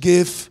his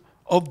gift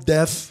of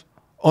death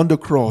on the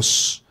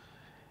cross.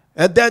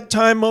 At that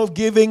time of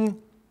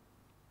giving,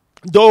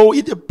 though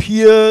it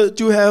appeared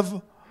to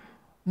have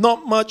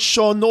not much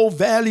or no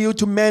value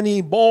to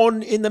many,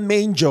 born in a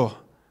manger.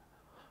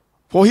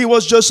 For he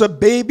was just a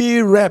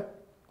baby wrapped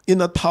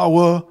in a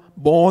towel,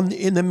 born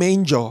in a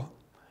manger.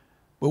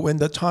 But when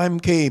the time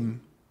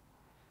came,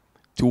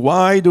 to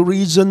why the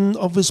reason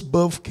of his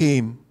birth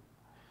came,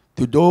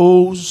 to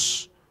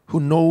those who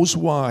knows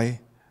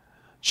why,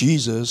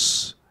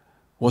 Jesus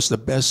was the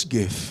best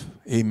gift.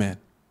 Amen.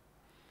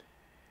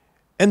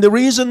 And the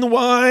reason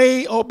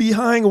why, or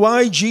behind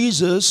why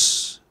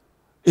Jesus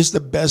is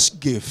the best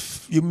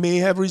gift. You may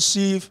have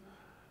received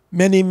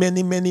many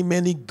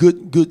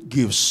good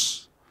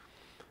gifts.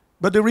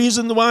 But the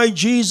reason why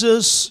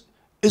Jesus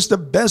is the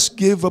best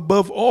gift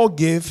above all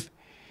gifts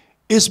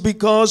is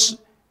because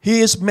he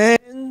is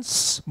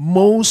man's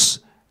most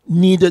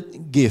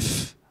needed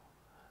gift.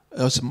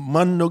 As a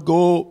month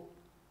ago,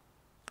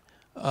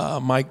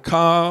 my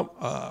car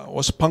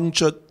was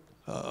punctured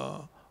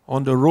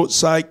on the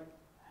roadside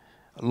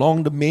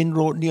along the main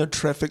road near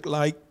traffic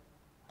light.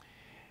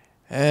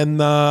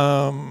 And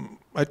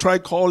I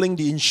tried calling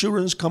the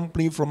insurance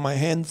company from my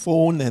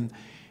handphone, and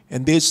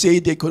they say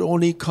they could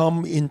only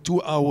come in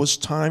 2 hours'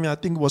 time. I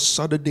think it was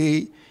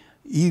Saturday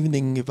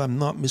evening, if I'm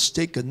not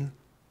mistaken.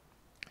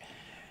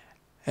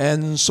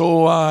 And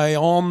so I,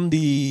 on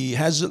the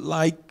hazard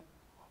light,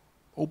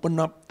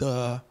 opened up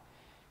the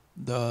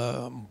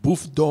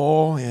booth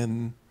door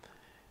and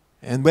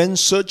went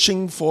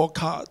searching for a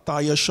car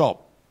tire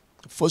shop.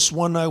 The first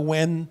one I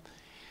went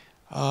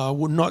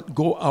would not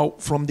go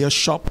out from their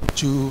shop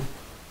to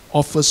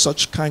offer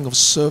such kind of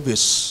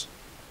service.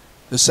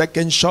 The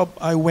second shop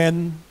I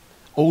went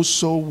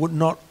also would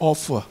not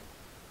offer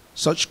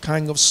such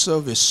kind of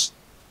service.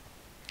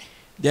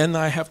 Then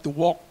I have to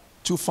walk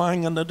to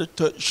find another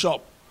third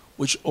shop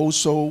which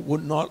also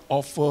would not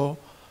offer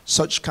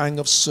such kind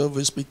of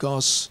service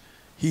because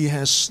he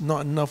has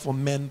not enough of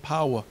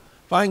manpower.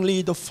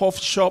 Finally, the fourth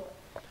shop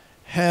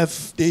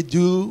they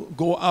do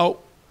go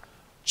out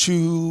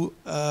to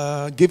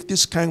give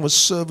this kind of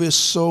service.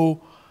 So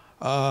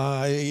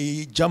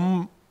I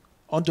jumped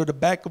onto the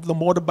back of the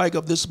motorbike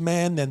of this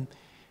man, and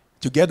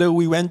together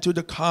we went to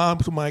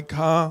my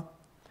car,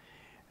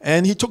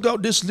 and he took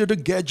out this little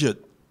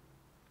gadget,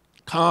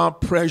 car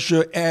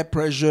pressure, air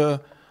pressure,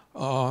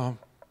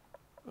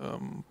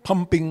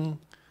 pumping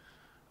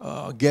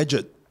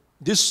gadget.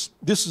 This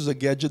is a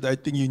gadget I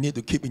think you need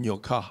to keep in your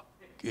car.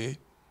 Okay,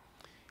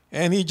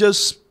 and he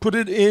just put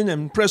it in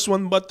and pressed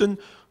one button,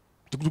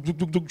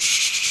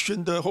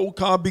 and the whole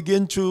car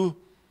began to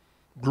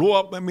blow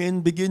up.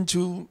 Begin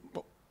to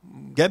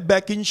get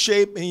back in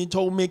shape. And he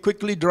told me,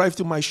 quickly drive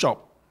to my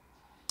shop.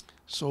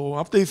 So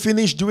after he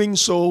finished doing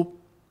so,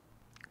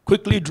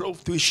 quickly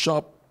drove to his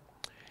shop,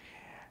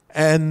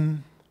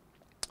 and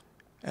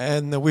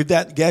with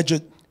that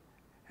gadget.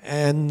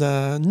 And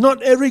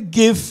not every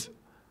gift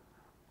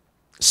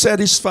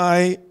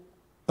satisfies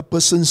a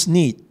person's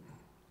need.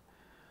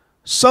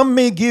 Some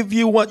may give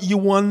you what you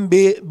want,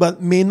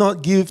 but may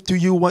not give to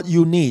you what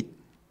you need.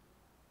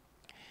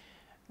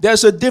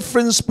 There's a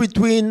difference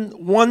between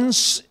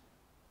wants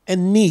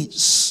and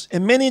needs.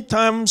 And many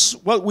times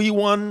what we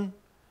want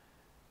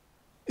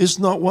is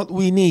not what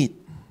we need.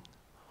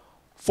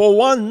 For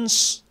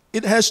wants,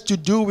 it has to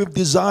do with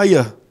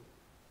desire.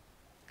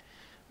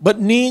 But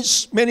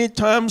needs many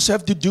times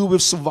have to do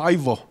with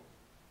survival.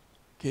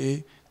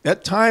 Okay,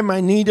 that time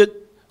I needed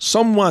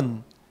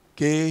someone,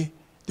 okay,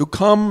 to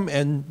come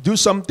and do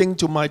something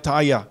to my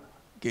tire.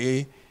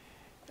 Okay,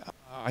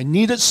 I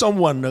needed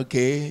someone.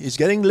 Okay, it's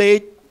getting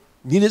late.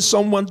 Needed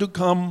someone to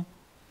come.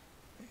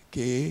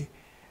 Okay,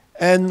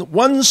 and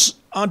once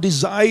our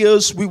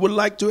desires we would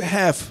like to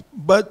have,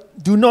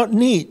 but do not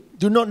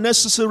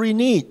necessarily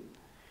need.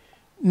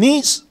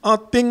 Needs are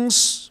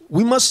things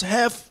we must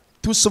have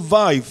to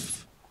survive.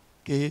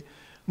 Okay,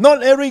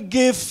 not every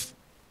gift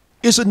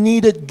is a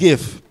needed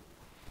gift,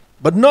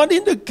 but not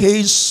in the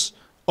case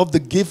of the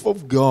gift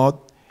of God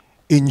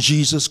in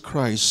Jesus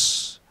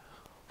Christ.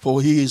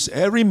 For he is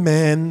every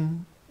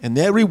man and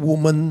every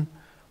woman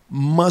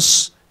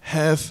must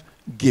have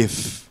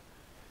gift.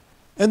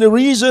 And the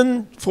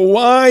reason for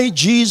why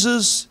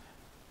Jesus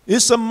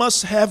is a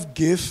must-have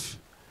gift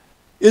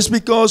is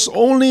because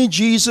only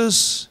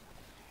Jesus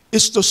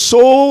is the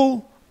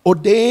sole,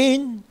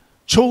 ordained,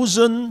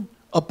 chosen,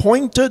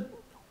 appointed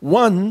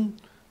one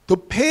to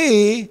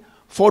pay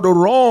for the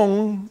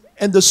wrong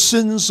and the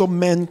sins of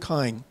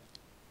mankind.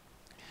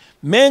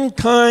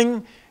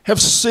 Mankind have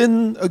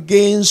sinned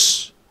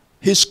against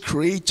his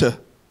Creator,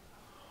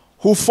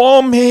 who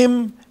formed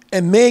him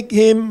and made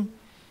him,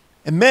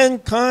 and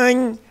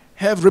mankind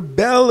have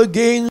rebelled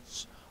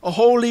against a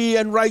holy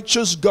and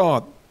righteous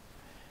God.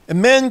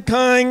 And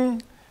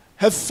mankind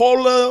have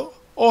followed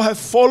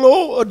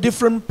a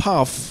different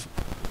path,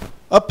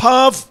 a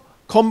path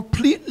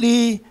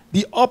completely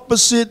the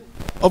opposite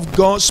of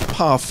God's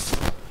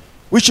path,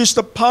 which is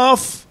the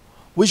path,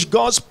 which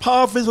God's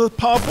path is the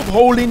path of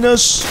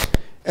holiness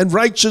and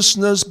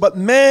righteousness, but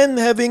man,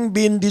 having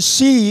been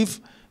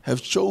deceived,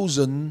 have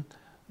chosen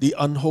the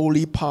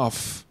unholy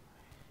path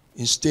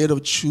instead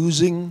of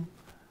choosing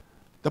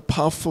the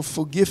path of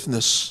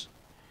forgiveness.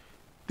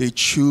 They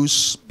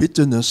choose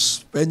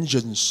bitterness,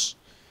 vengeance.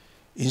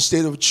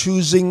 Instead of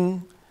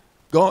choosing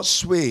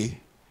God's way,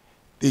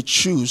 they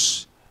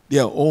choose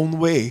their own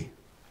way.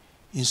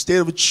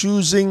 Instead of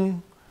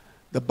choosing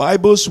the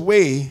Bible's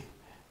way,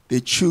 they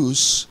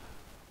choose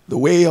the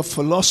way of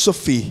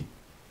philosophy.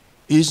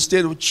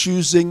 Instead of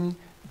choosing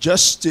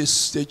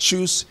justice, they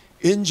choose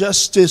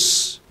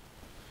injustice.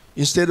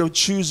 Instead of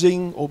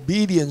choosing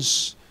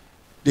obedience,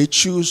 they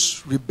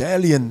choose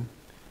rebellion.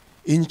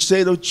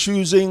 Instead of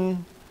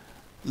choosing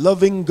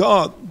loving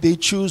God, they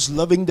choose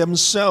loving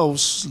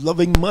themselves,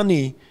 loving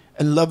money,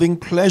 and loving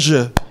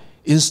pleasure.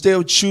 Instead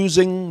of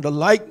choosing the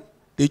light,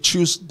 they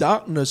choose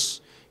darkness.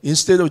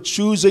 Instead of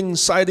choosing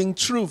citing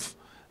truth,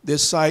 they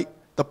cite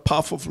the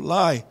path of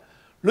lie.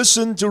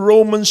 Listen to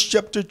Romans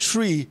chapter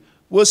 3,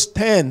 verse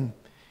 10.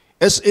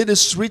 As it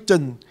is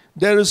written,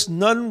 there is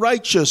none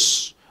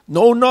righteous,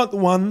 no, not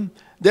one.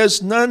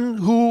 There's none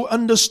who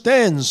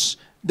understands.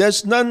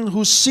 There's none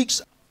who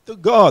seeks after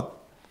God.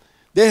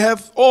 They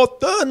have all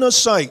turned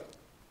aside.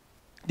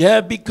 They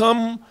have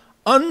become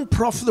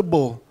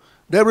unprofitable.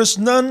 There is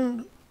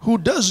none who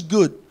does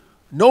good,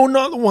 no,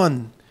 not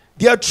one.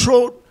 Their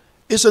throat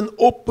is an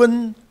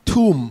open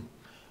tomb.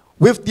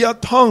 With their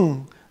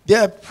tongue, they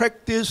have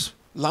practiced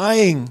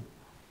lying.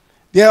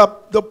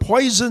 The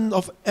poison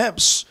of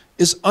apes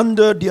is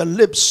under their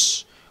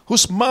lips,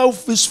 whose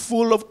mouth is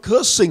full of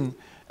cursing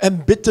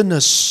and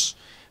bitterness.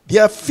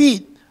 Their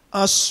feet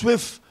are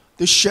swift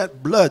to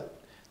shed blood.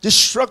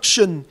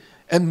 Destruction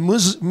and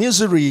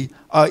misery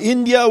are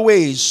in their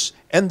ways,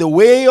 and the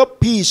way of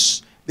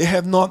peace they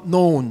have not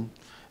known.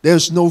 There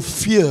is no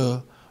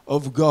fear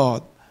of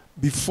God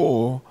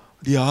before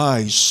their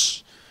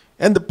eyes.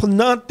 And the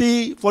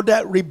penalty for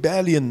that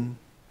rebellion,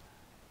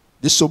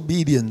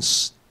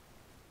 disobedience,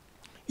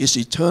 is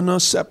eternal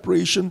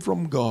separation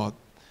from God.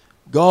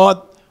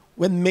 God,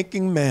 when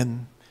making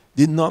man,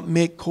 did not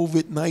make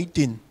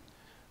COVID-19.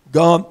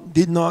 God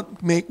did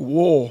not make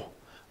war.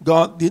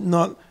 God did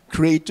not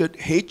create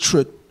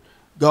hatred.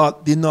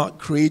 God did not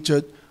create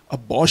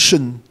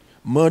abortion,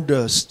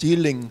 murder,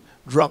 stealing,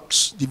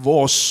 drugs,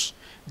 divorce.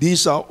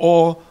 These are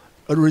all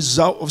a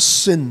result of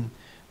sin.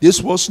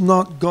 This was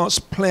not God's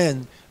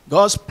plan.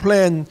 God's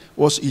plan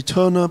was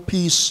eternal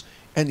peace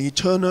and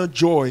eternal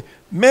joy.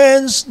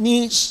 Man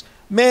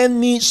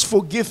needs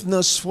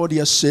forgiveness for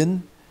their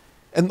sin,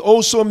 and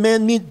also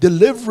man needs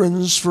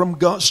deliverance from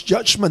God's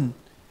judgment.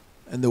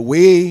 And the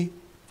way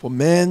for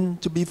man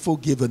to be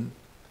forgiven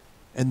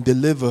and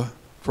delivered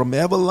from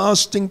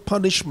everlasting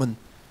punishment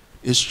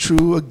is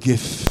through a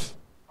gift.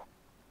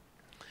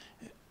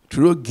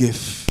 Through a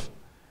gift.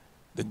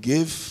 The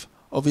gift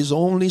of His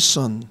only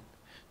Son,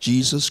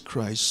 Jesus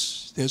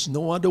Christ. There's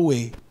no other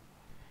way,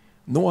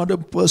 no other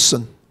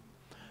person,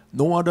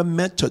 no other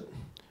method,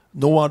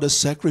 no other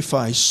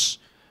sacrifice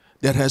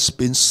that has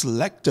been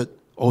selected,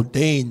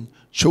 ordained,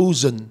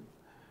 chosen,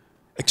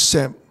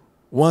 except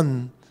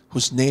one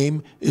whose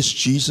name is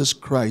Jesus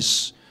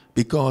Christ,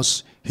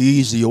 because He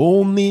is the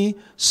only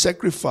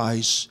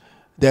sacrifice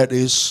that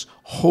is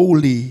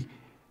holy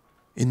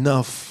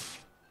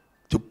enough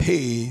to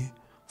pay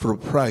for a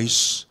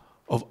price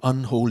of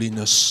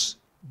unholiness.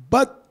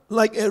 But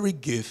like every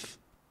gift,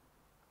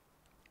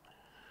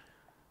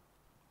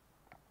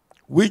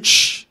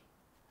 which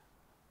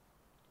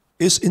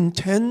is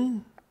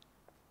intended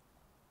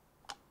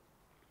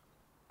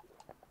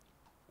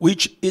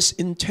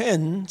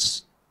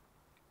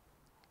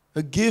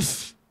a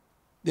gift,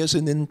 there's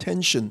an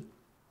intention,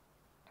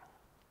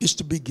 is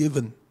to be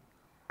given.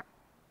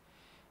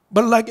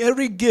 But like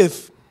every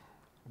gift,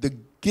 the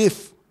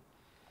gift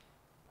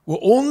will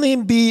only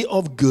be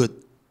of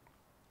good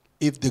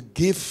if the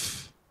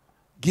gift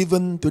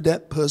given to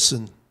that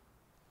person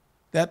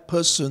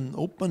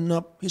open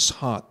up his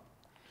heart,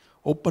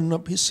 open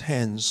up his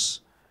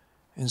hands,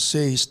 and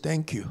says,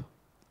 thank you.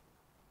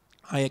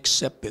 I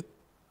accept it.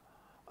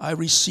 I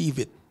receive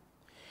it.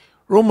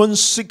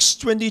 Romans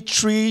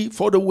 6:23,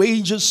 for the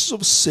wages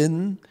of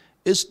sin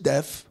is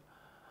death,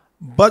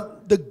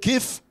 but the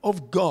gift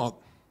of God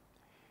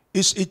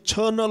is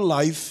eternal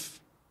life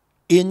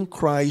in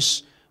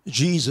Christ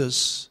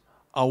Jesus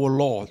our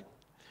Lord.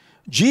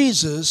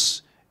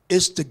 Jesus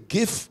is the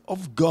gift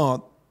of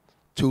God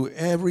to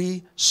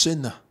every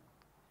sinner.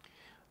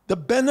 The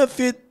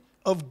benefit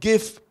of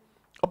gift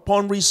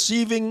upon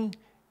receiving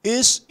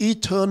is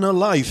eternal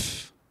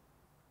life.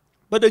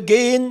 But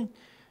again,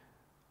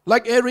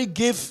 like every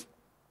gift,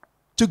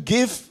 to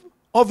give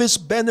of its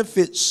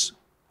benefits,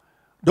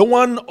 the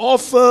one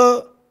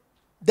offer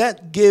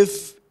that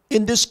gift,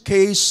 in this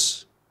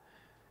case,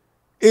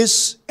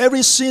 is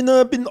every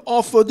sinner been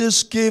offered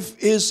this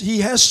gift, is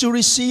he has to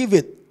receive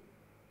it.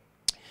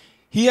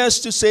 He has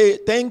to say,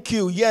 thank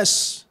you,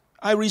 yes,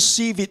 I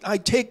receive it, I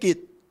take it.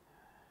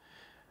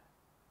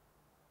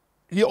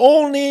 The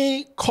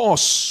only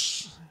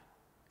cost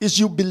is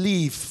you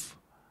believe.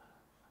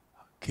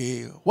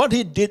 Okay, what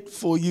He did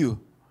for you.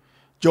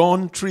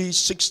 John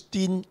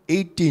 3:16,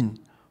 18.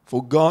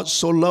 For God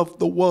so loved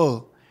the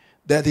world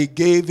that He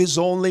gave His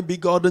only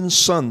begotten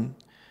Son,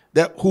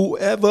 that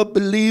whoever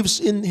believes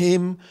in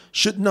him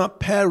should not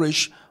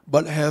perish,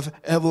 but have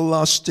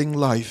everlasting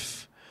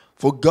life.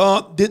 For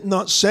God did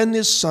not send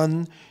his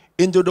Son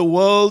into the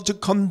world to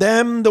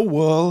condemn the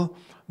world,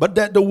 but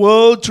that the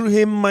world through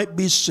him might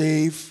be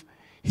saved.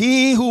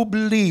 He who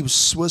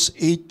believes, verse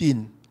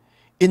 18,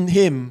 in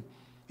him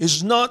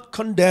is not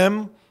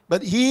condemned,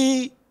 but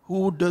he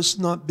who does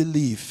not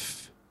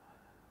believe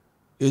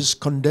is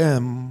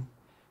condemned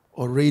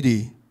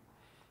already,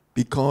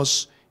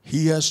 because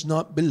he has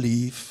not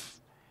believed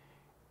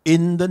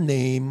in the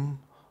name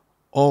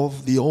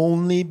of the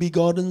only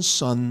begotten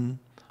Son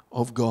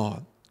of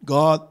God.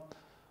 God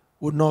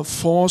would not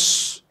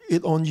force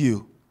it on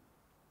you,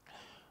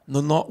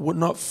 would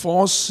not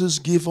force his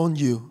gift on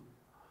you,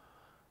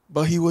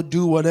 but he would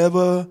do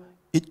whatever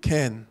it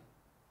can,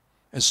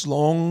 as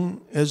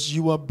long as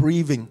you are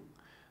breathing,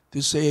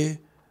 to say,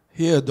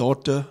 here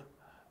daughter,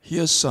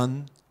 here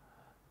son,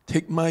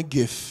 take my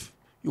gift.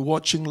 You're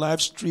watching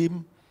live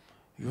stream,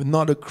 you're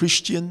not a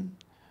Christian,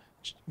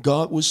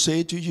 God will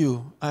say to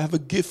you, I have a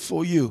gift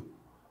for you.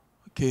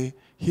 Okay,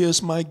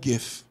 here's my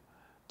gift.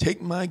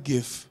 Take my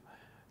gift.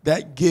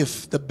 That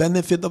gift, the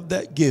benefit of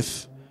that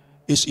gift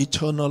is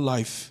eternal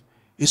life.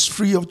 It's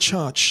free of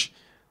charge.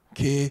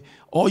 Okay,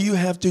 all you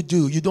have to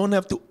do, you don't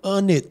have to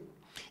earn it.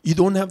 You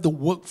don't have to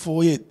work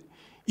for it.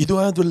 You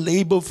don't have to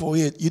labor for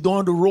it. You don't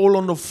have to roll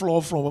on the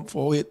floor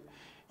for it.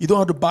 You don't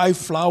have to buy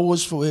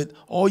flowers for it.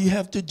 All you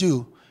have to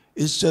do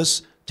is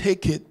just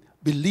take it,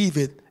 believe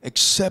it,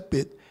 accept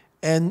it.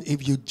 And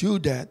if you do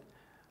that,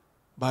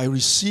 by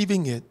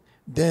receiving it,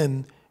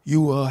 then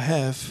you will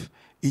have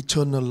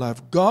eternal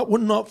life. God will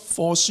not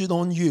force it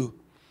on you,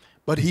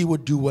 but he will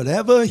do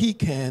whatever he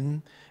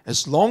can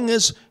as long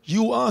as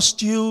you are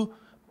still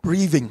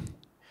breathing.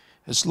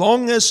 As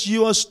long as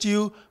you are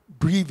still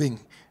breathing.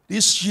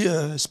 This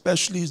year,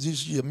 especially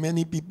this year,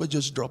 many people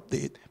just dropped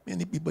dead.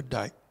 Many people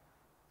died.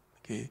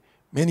 Okay,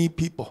 many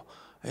people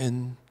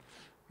and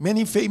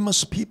many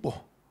famous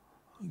people,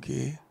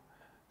 okay,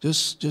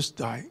 just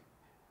died.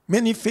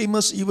 Many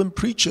famous even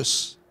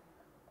preachers,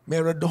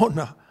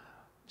 Maradona,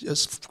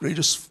 just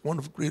one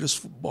of the greatest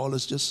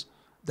footballers, just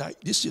died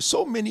this year.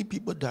 So many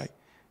people died,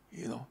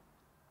 you know.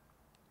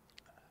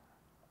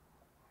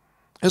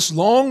 As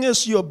long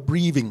as you're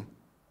breathing,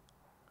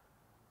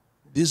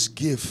 this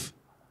gift.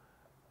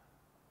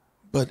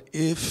 But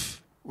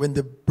if, when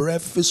the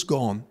breath is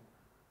gone,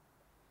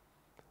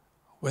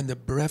 when the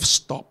breath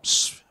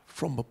stops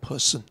from a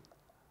person,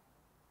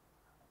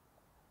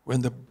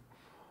 when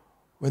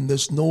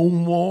there's no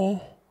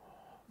more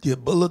the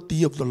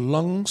ability of the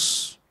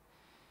lungs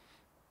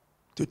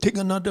to take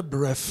another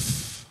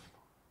breath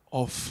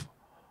of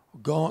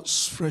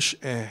God's fresh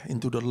air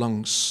into the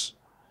lungs,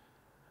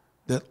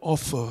 that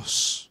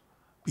offers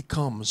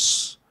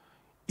becomes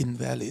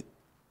invalid.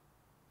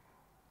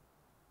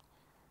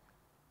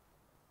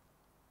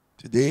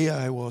 Today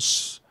I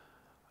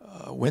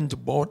went to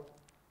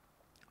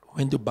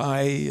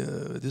buy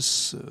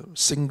this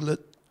singlet,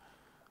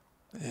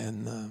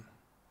 and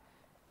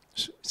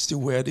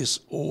still wear this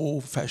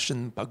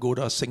old-fashioned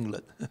pagoda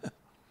singlet.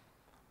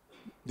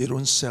 They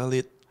don't sell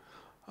it.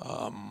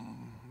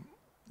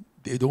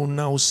 They don't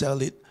now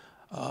sell it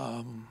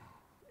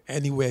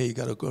anywhere. You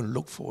got to go and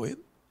look for it.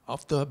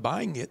 After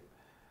buying it,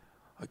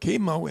 I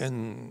came out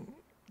and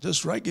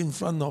just right in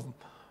front of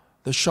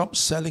the shop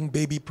selling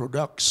baby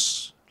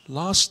products,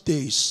 last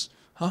days,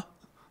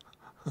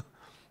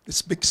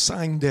 this big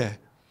sign there.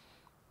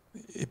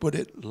 It put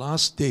it,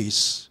 last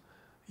days.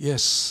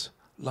 Yes,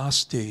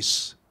 last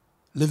days.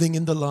 Living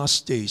in the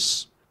last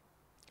days.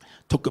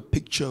 Took a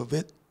picture of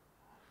it.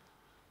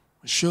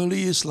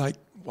 Surely it's like,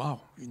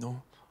 wow, you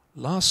know,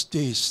 last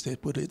days, they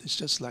put it. It's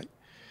just like,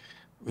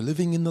 we're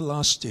living in the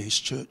last days,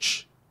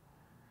 church.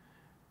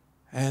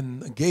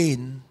 And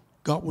again,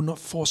 God will not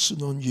force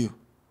it on you.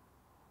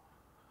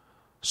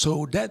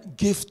 So that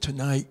gift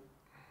tonight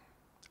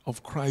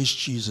of Christ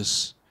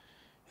Jesus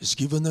is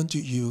given unto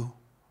you.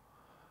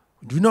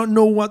 We do not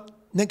know what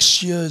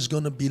next year is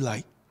going to be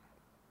like.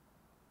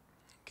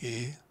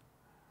 Okay.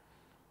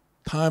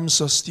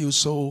 Times are still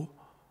so,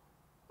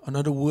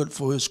 another word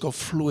for it is called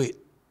fluid.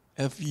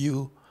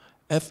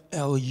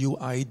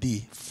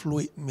 F-L-U-I-D.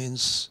 Fluid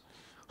means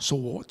so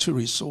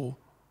watery, so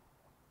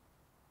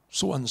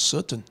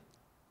uncertain.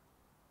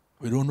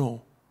 We don't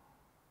know.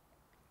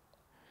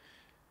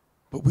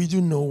 But we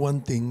do know one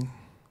thing,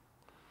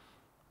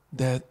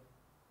 that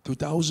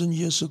 2,000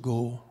 years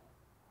ago,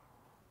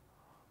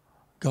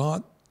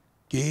 God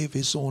gave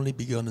his only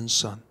begotten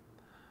Son.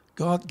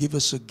 God gave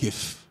us a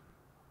gift.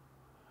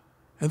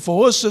 And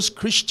for us as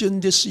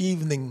Christians this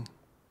evening,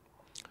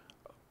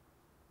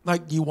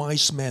 like the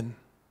wise men,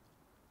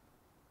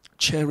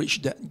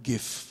 cherish that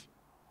gift.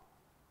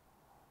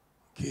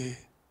 Okay.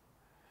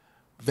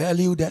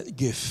 Value that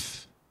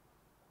gift.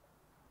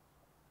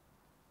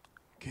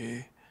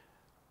 Okay.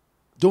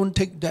 Don't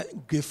take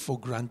that gift for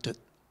granted.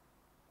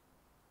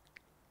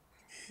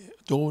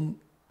 Don't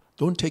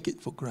take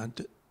it for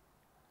granted.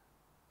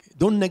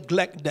 Don't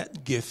neglect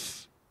that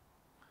gift.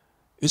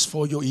 It's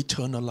for your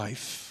eternal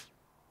life.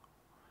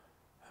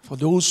 For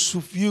those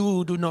of you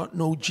who do not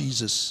know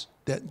Jesus,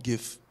 that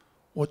gift,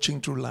 watching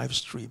through live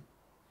stream,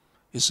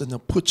 is an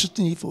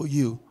opportunity for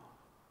you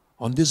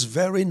on this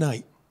very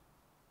night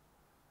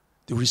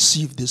to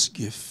receive this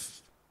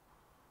gift.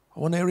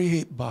 I want every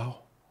head bow,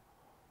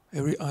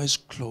 every eyes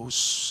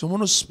closed. I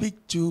want to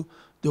speak to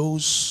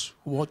those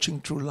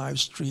watching through live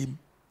stream.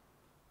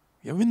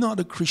 If you're not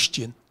a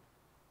Christian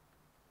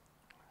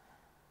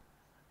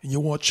and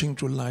you're watching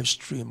through live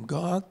stream,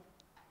 God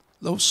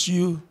loves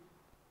you.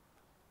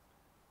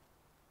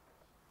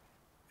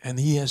 And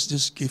He has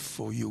this gift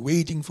for you,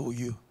 waiting for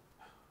you.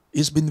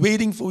 He's been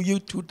waiting for you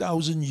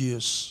 2,000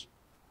 years.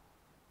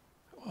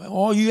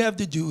 All you have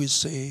to do is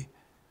say,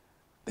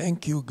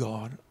 thank you,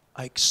 God.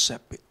 I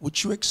accept it.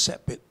 Would you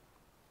accept it?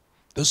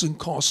 Doesn't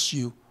cost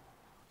you.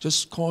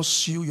 Just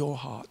costs you your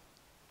heart.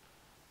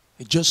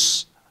 It's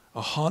just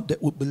a heart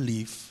that would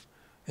believe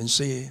and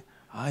say,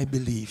 I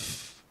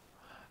believe.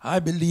 I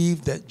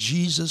believe that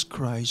Jesus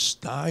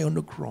Christ died on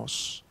the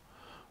cross,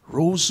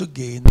 rose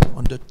again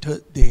on the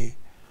third day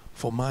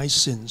for my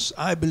sins.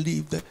 I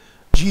believe that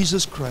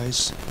Jesus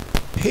Christ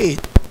paid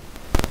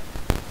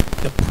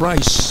the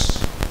price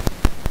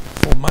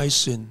for my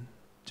sin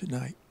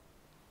tonight.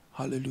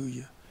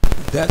 Hallelujah.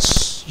 If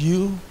that's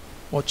you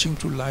watching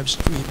through live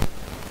stream,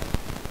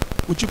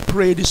 would you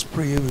pray this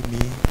prayer with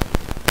me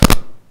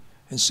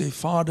and say,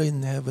 Father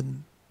in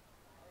heaven,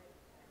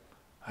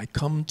 I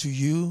come to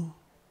you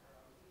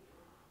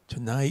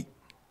tonight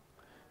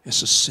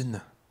as a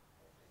sinner.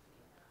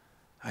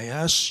 I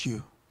ask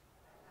you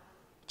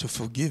to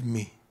forgive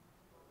me.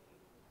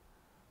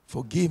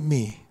 Forgive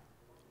me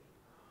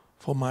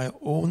for my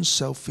own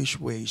selfish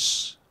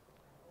ways.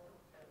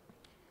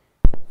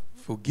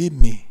 Forgive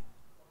me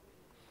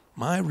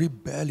my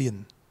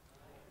rebellion,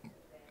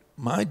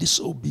 my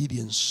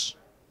disobedience,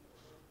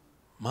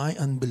 my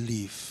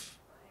unbelief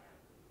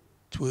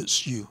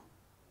towards you.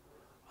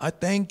 I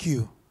thank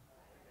you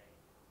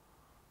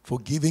for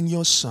giving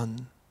your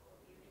Son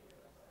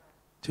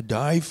to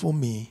die for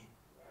me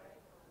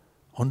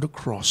on the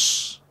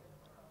cross.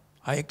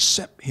 I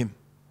accept Him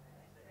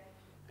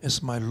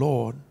as my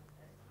Lord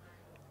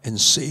and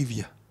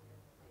Savior.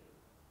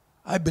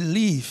 I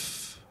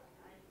believe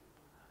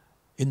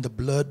in the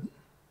blood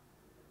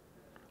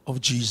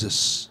of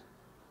Jesus.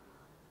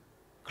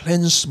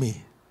 Cleanse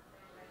me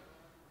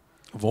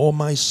of all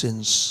my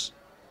sins.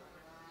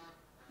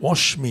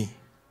 Wash me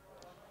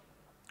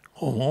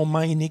of all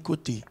my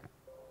iniquity.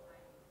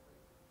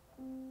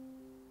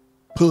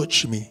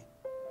 Purge me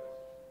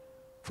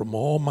from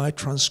all my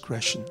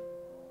transgression.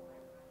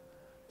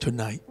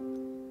 Tonight,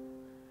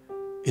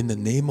 in the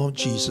name of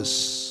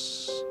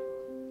Jesus,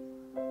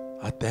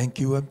 I thank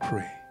you and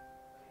pray.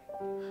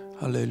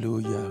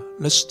 Hallelujah.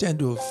 Let's stand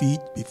to our feet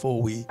before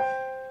we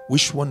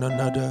wish one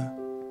another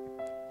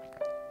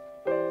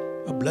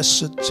a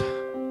blessed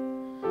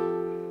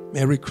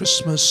Merry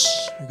Christmas.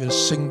 We're going to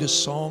sing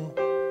this song.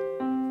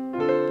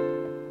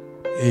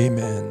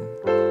 Amen.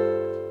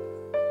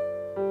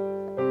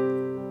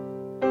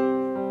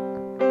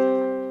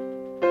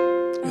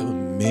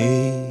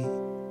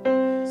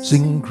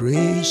 Amazing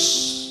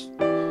grace,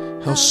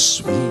 how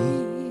sweet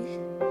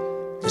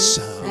the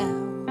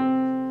sound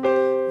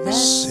that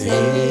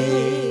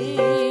saved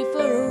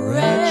a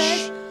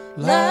wretch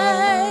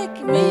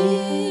like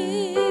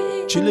me.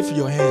 Would you lift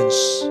your hands?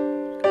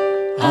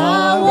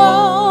 I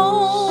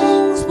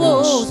once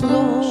was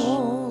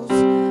lost,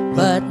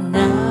 but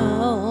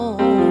now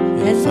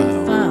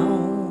am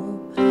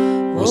found.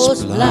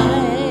 Was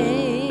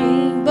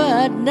blind,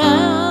 but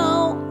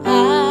now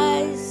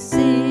I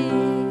see.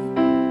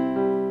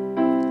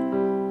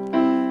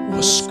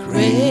 Was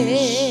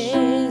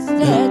grace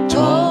that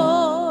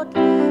taught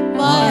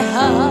my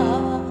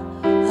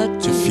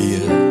heart to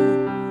fear,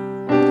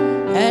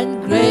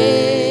 and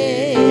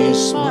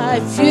grace my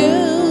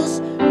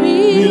fears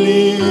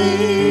relieve.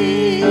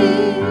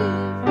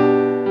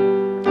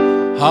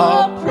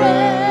 How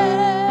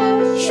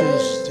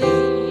precious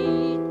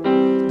did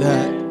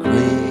that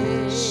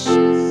grace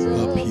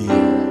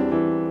appear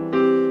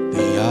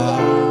the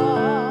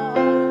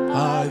hour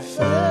I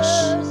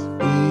first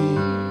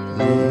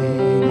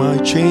believed. My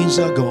chains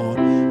are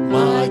gone,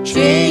 my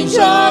chains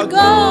are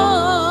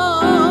gone.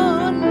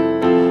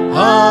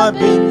 I've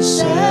been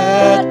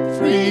set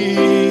free.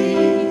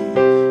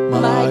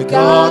 My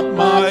God,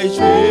 my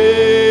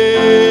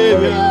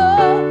Savior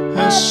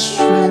has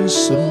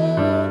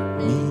ransomed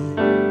me.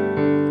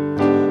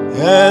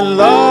 And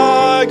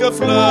like a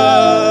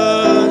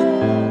flood,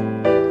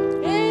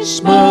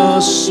 His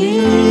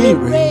mercy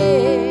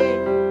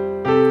rain,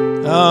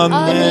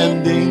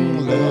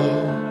 unending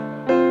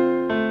love,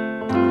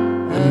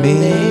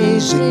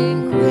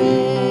 amazing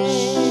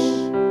grace.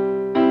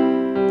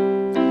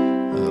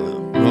 The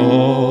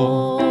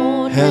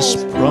Lord has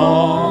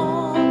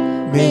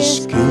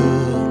promised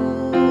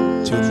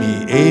good to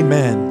me.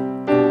 Amen.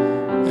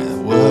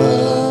 And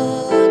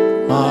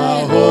what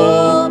my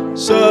hope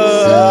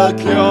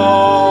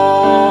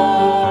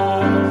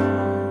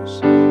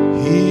secures,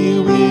 He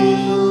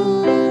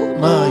will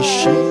my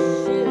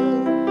shield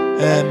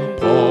and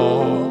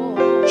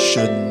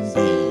portion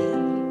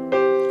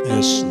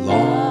as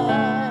long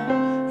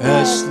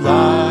as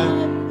life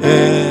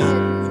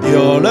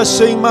endures. Let's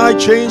sing, my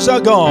chains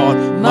are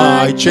gone,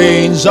 my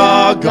chains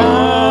are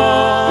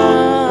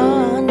gone.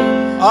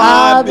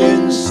 I've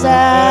been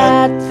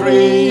set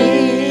free.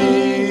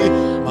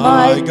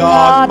 My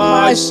God,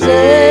 my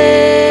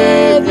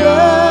Savior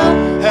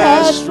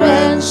has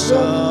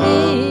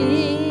ransomed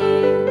me.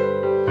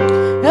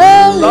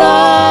 And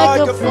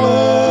like a flood,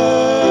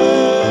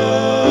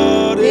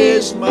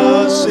 His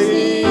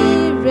mercy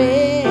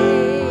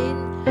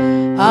rain,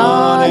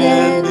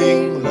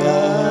 unending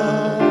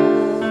love,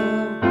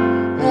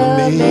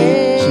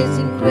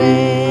 amazing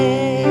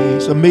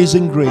grace,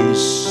 amazing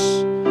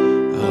grace,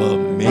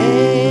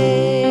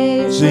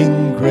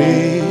 amazing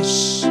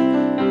grace,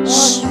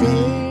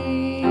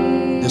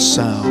 sweet the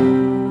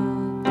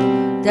sound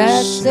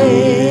that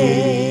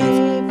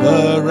saved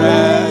a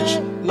wretch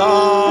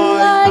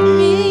like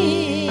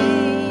me.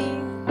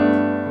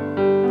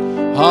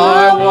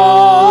 I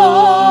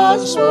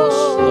once was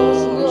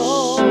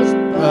lost,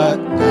 but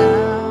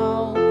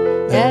now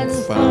am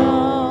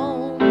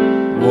found.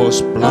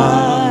 Was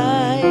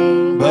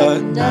blind,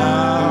 but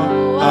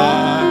now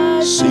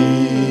I see.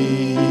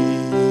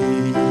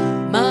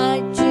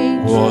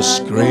 Was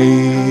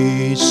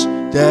grace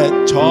that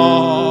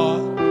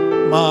taught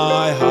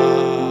my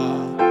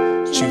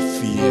heart to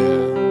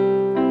fear,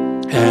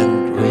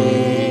 and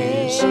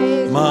grace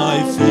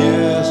my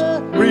fears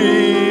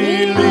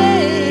relieve.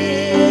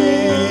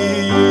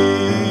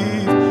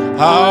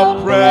 How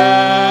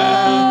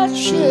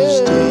precious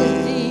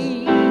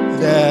did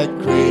that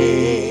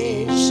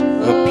grace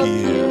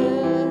appear,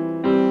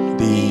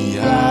 the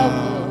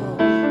hour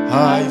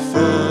I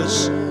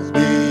first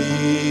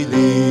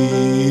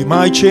believed.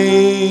 My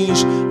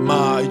chains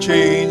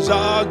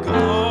are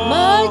gone.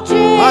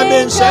 I've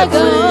been set free.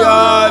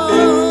 I've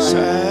been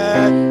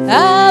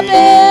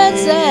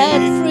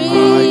set free.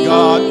 My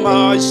God,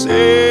 my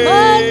Savior,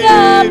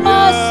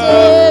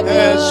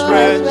 has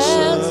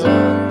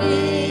ransomed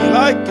me.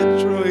 Like a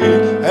tree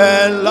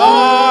and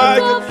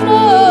like a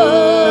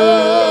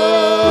flood,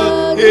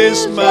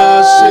 His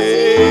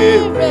mercy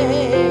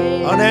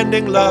rain,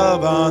 unending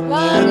love,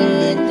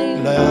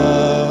 unending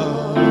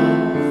love,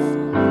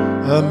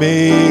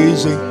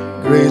 amazing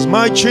grace.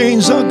 My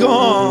chains are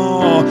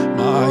gone,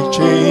 my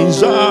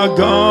chains are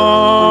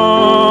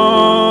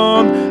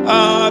gone.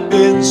 I've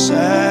been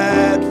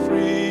set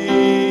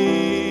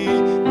free.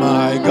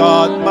 My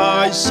God,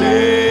 my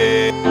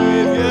Savior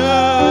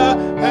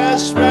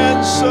has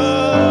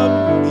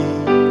ransomed me.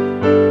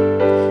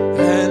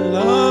 And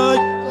like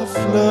a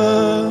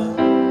flood,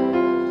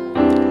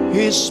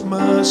 His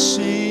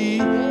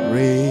mercy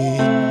rain,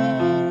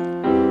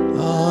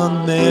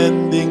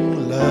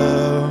 unending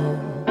love,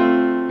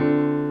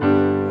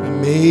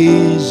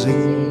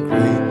 amazing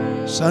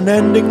grace,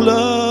 unending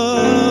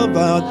love,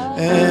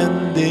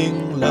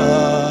 unending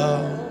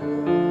love,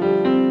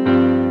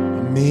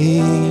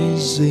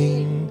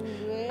 amazing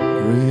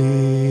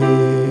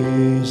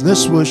grace.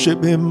 Let's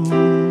worship Him.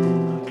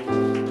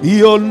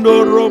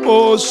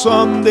 Yondorobo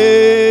Sunday,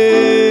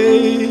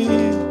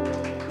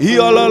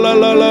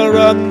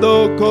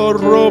 Yalalalando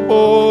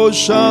Korobo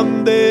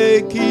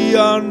Shande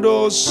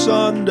Kiando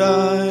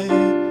Sunday.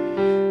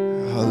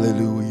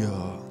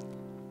 Hallelujah.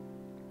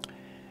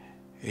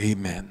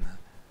 Amen.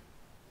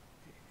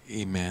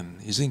 Amen.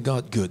 Isn't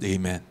God good?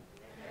 Amen.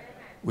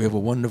 We have a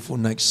wonderful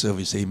night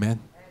service. Amen.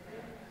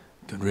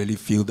 You can really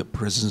feel the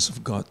presence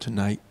of God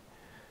tonight.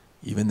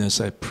 Even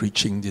as I'm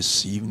preaching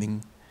this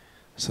evening,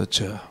 such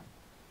a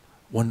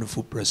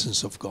wonderful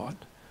presence of God.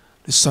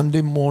 This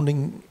Sunday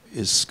morning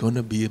is going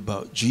to be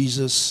about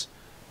Jesus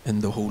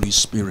and the Holy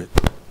Spirit.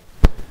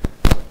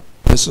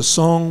 There's a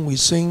song we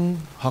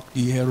sing, Hark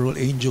the Herald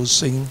Angels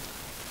Sing.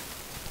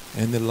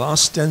 And the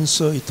last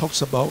stanza, it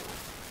talks about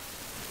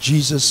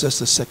Jesus as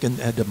the second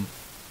Adam.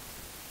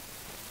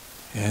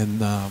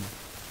 And the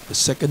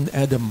second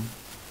Adam,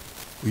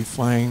 we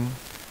find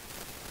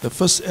the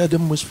first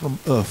Adam was from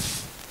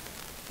earth.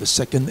 The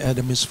second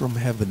Adam is from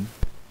heaven.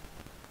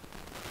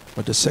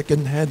 But the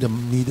second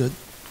Adam needed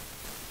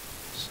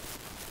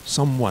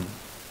someone,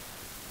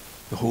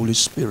 the Holy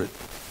Spirit,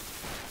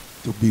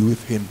 to be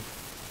with him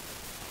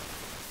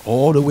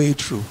all the way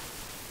through,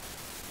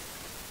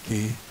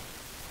 okay,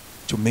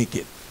 to make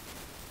it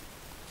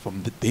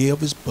from the day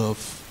of his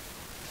birth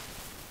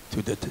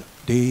to the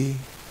day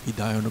he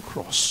died on the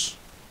cross.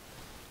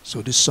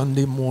 So this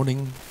Sunday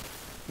morning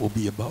will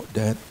be about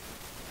that,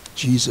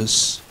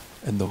 Jesus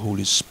and the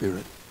Holy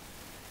Spirit.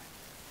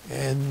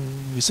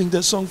 And we sing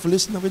that song,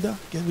 Feliz Navidad.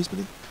 Can we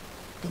play?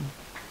 Come.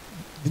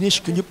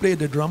 Dinesh, can you play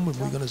the drum and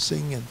we're going to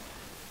sing? And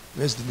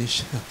where's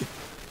Dinesh?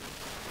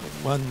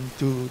 1,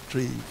 2,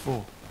 3,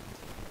 4.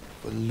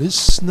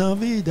 Feliz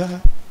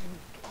Navidad.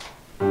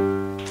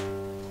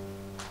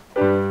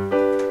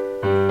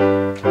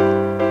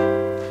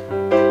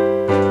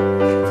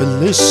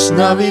 Feliz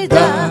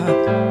Navidad.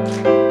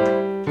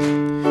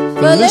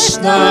 Feliz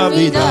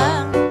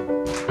Navidad.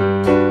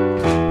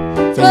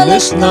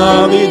 Feliz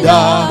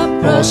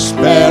Navidad,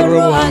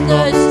 prospero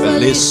año,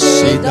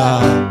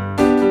 felicidad.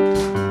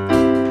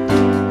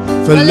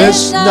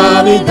 Feliz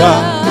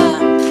Navidad.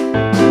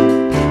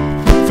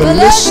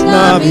 Feliz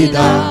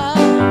Navidad.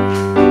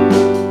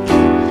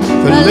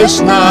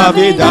 Feliz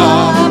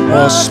Navidad.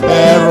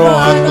 Prospero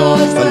año.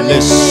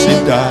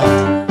 Felicidad.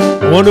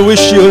 I want to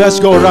wish you, let's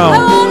go around.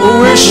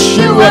 Wish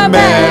you a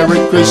Merry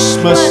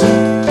Christmas.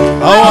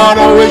 I want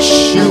to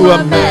wish you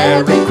a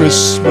Merry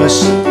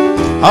Christmas.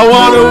 I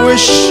want to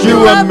wish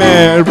you a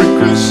Merry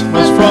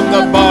Christmas from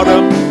the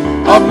bottom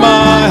of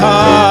my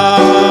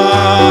heart.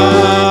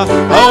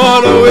 I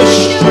want to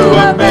wish you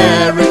a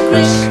Merry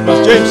Christmas.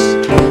 James,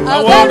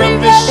 I want to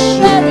wish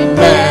you a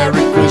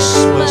Merry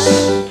Christmas.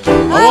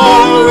 I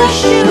want to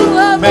wish you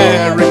a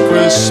Merry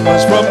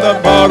Christmas from the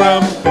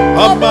bottom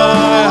of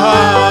my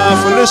heart.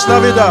 Feliz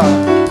Navidad.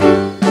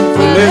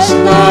 Feliz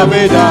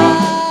Navidad.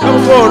 Come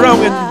on, go around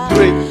and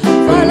pray.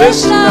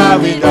 Feliz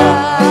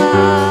Navidad.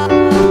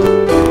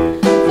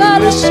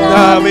 Feliz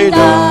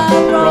Navidad.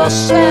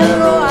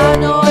 Prospero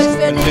año.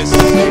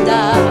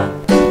 Felicidad.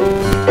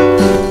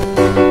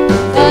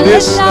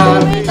 Feliz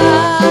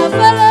Navidad.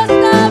 Feliz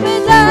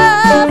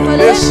Navidad.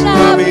 Feliz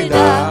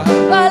Navidad.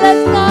 Feliz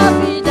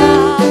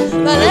Navidad.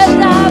 Feliz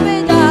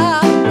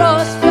Navidad.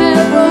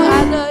 Prospero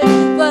año.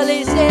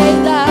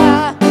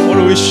 Felicidad. I want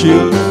to wish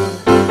you.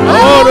 I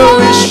want to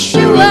wish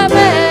you a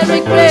Merry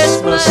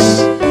Christmas.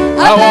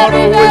 I want to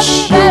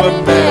wish you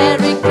a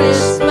Merry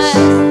Christmas.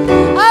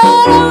 I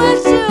want to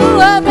wish you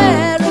a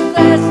Merry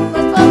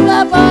Christmas from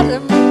the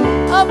bottom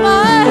of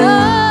my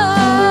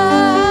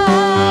heart.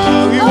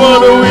 We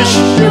want to wish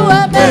you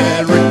a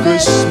Merry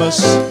Christmas.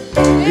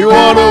 We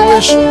want to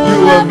wish you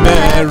a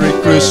Merry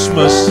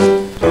Christmas.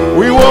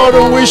 We want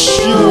to wish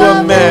you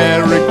a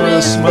Merry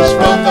Christmas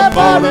from the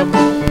bottom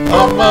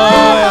of my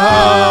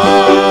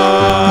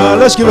heart.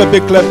 Let's give a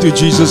big clap to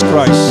Jesus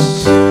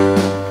Christ.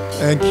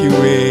 Thank you,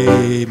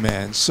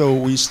 amen. So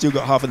we still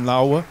got half an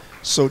hour,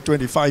 so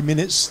 25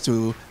 minutes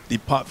to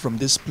depart from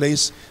this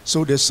place.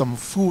 So there's some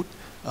food.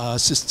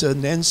 Sister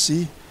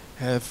Nancy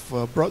have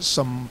brought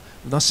some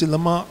nasi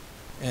lemak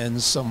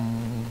and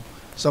some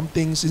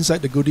things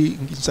inside the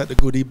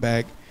goodie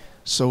bag.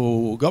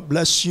 So God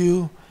bless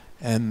you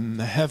and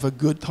have a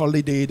good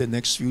holiday the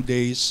next few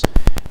days.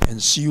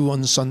 And see you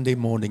on Sunday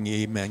morning,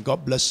 amen.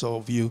 God bless all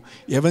of you.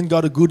 You haven't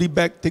got a goodie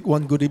bag, take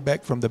one goodie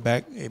bag from the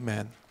back,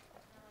 amen.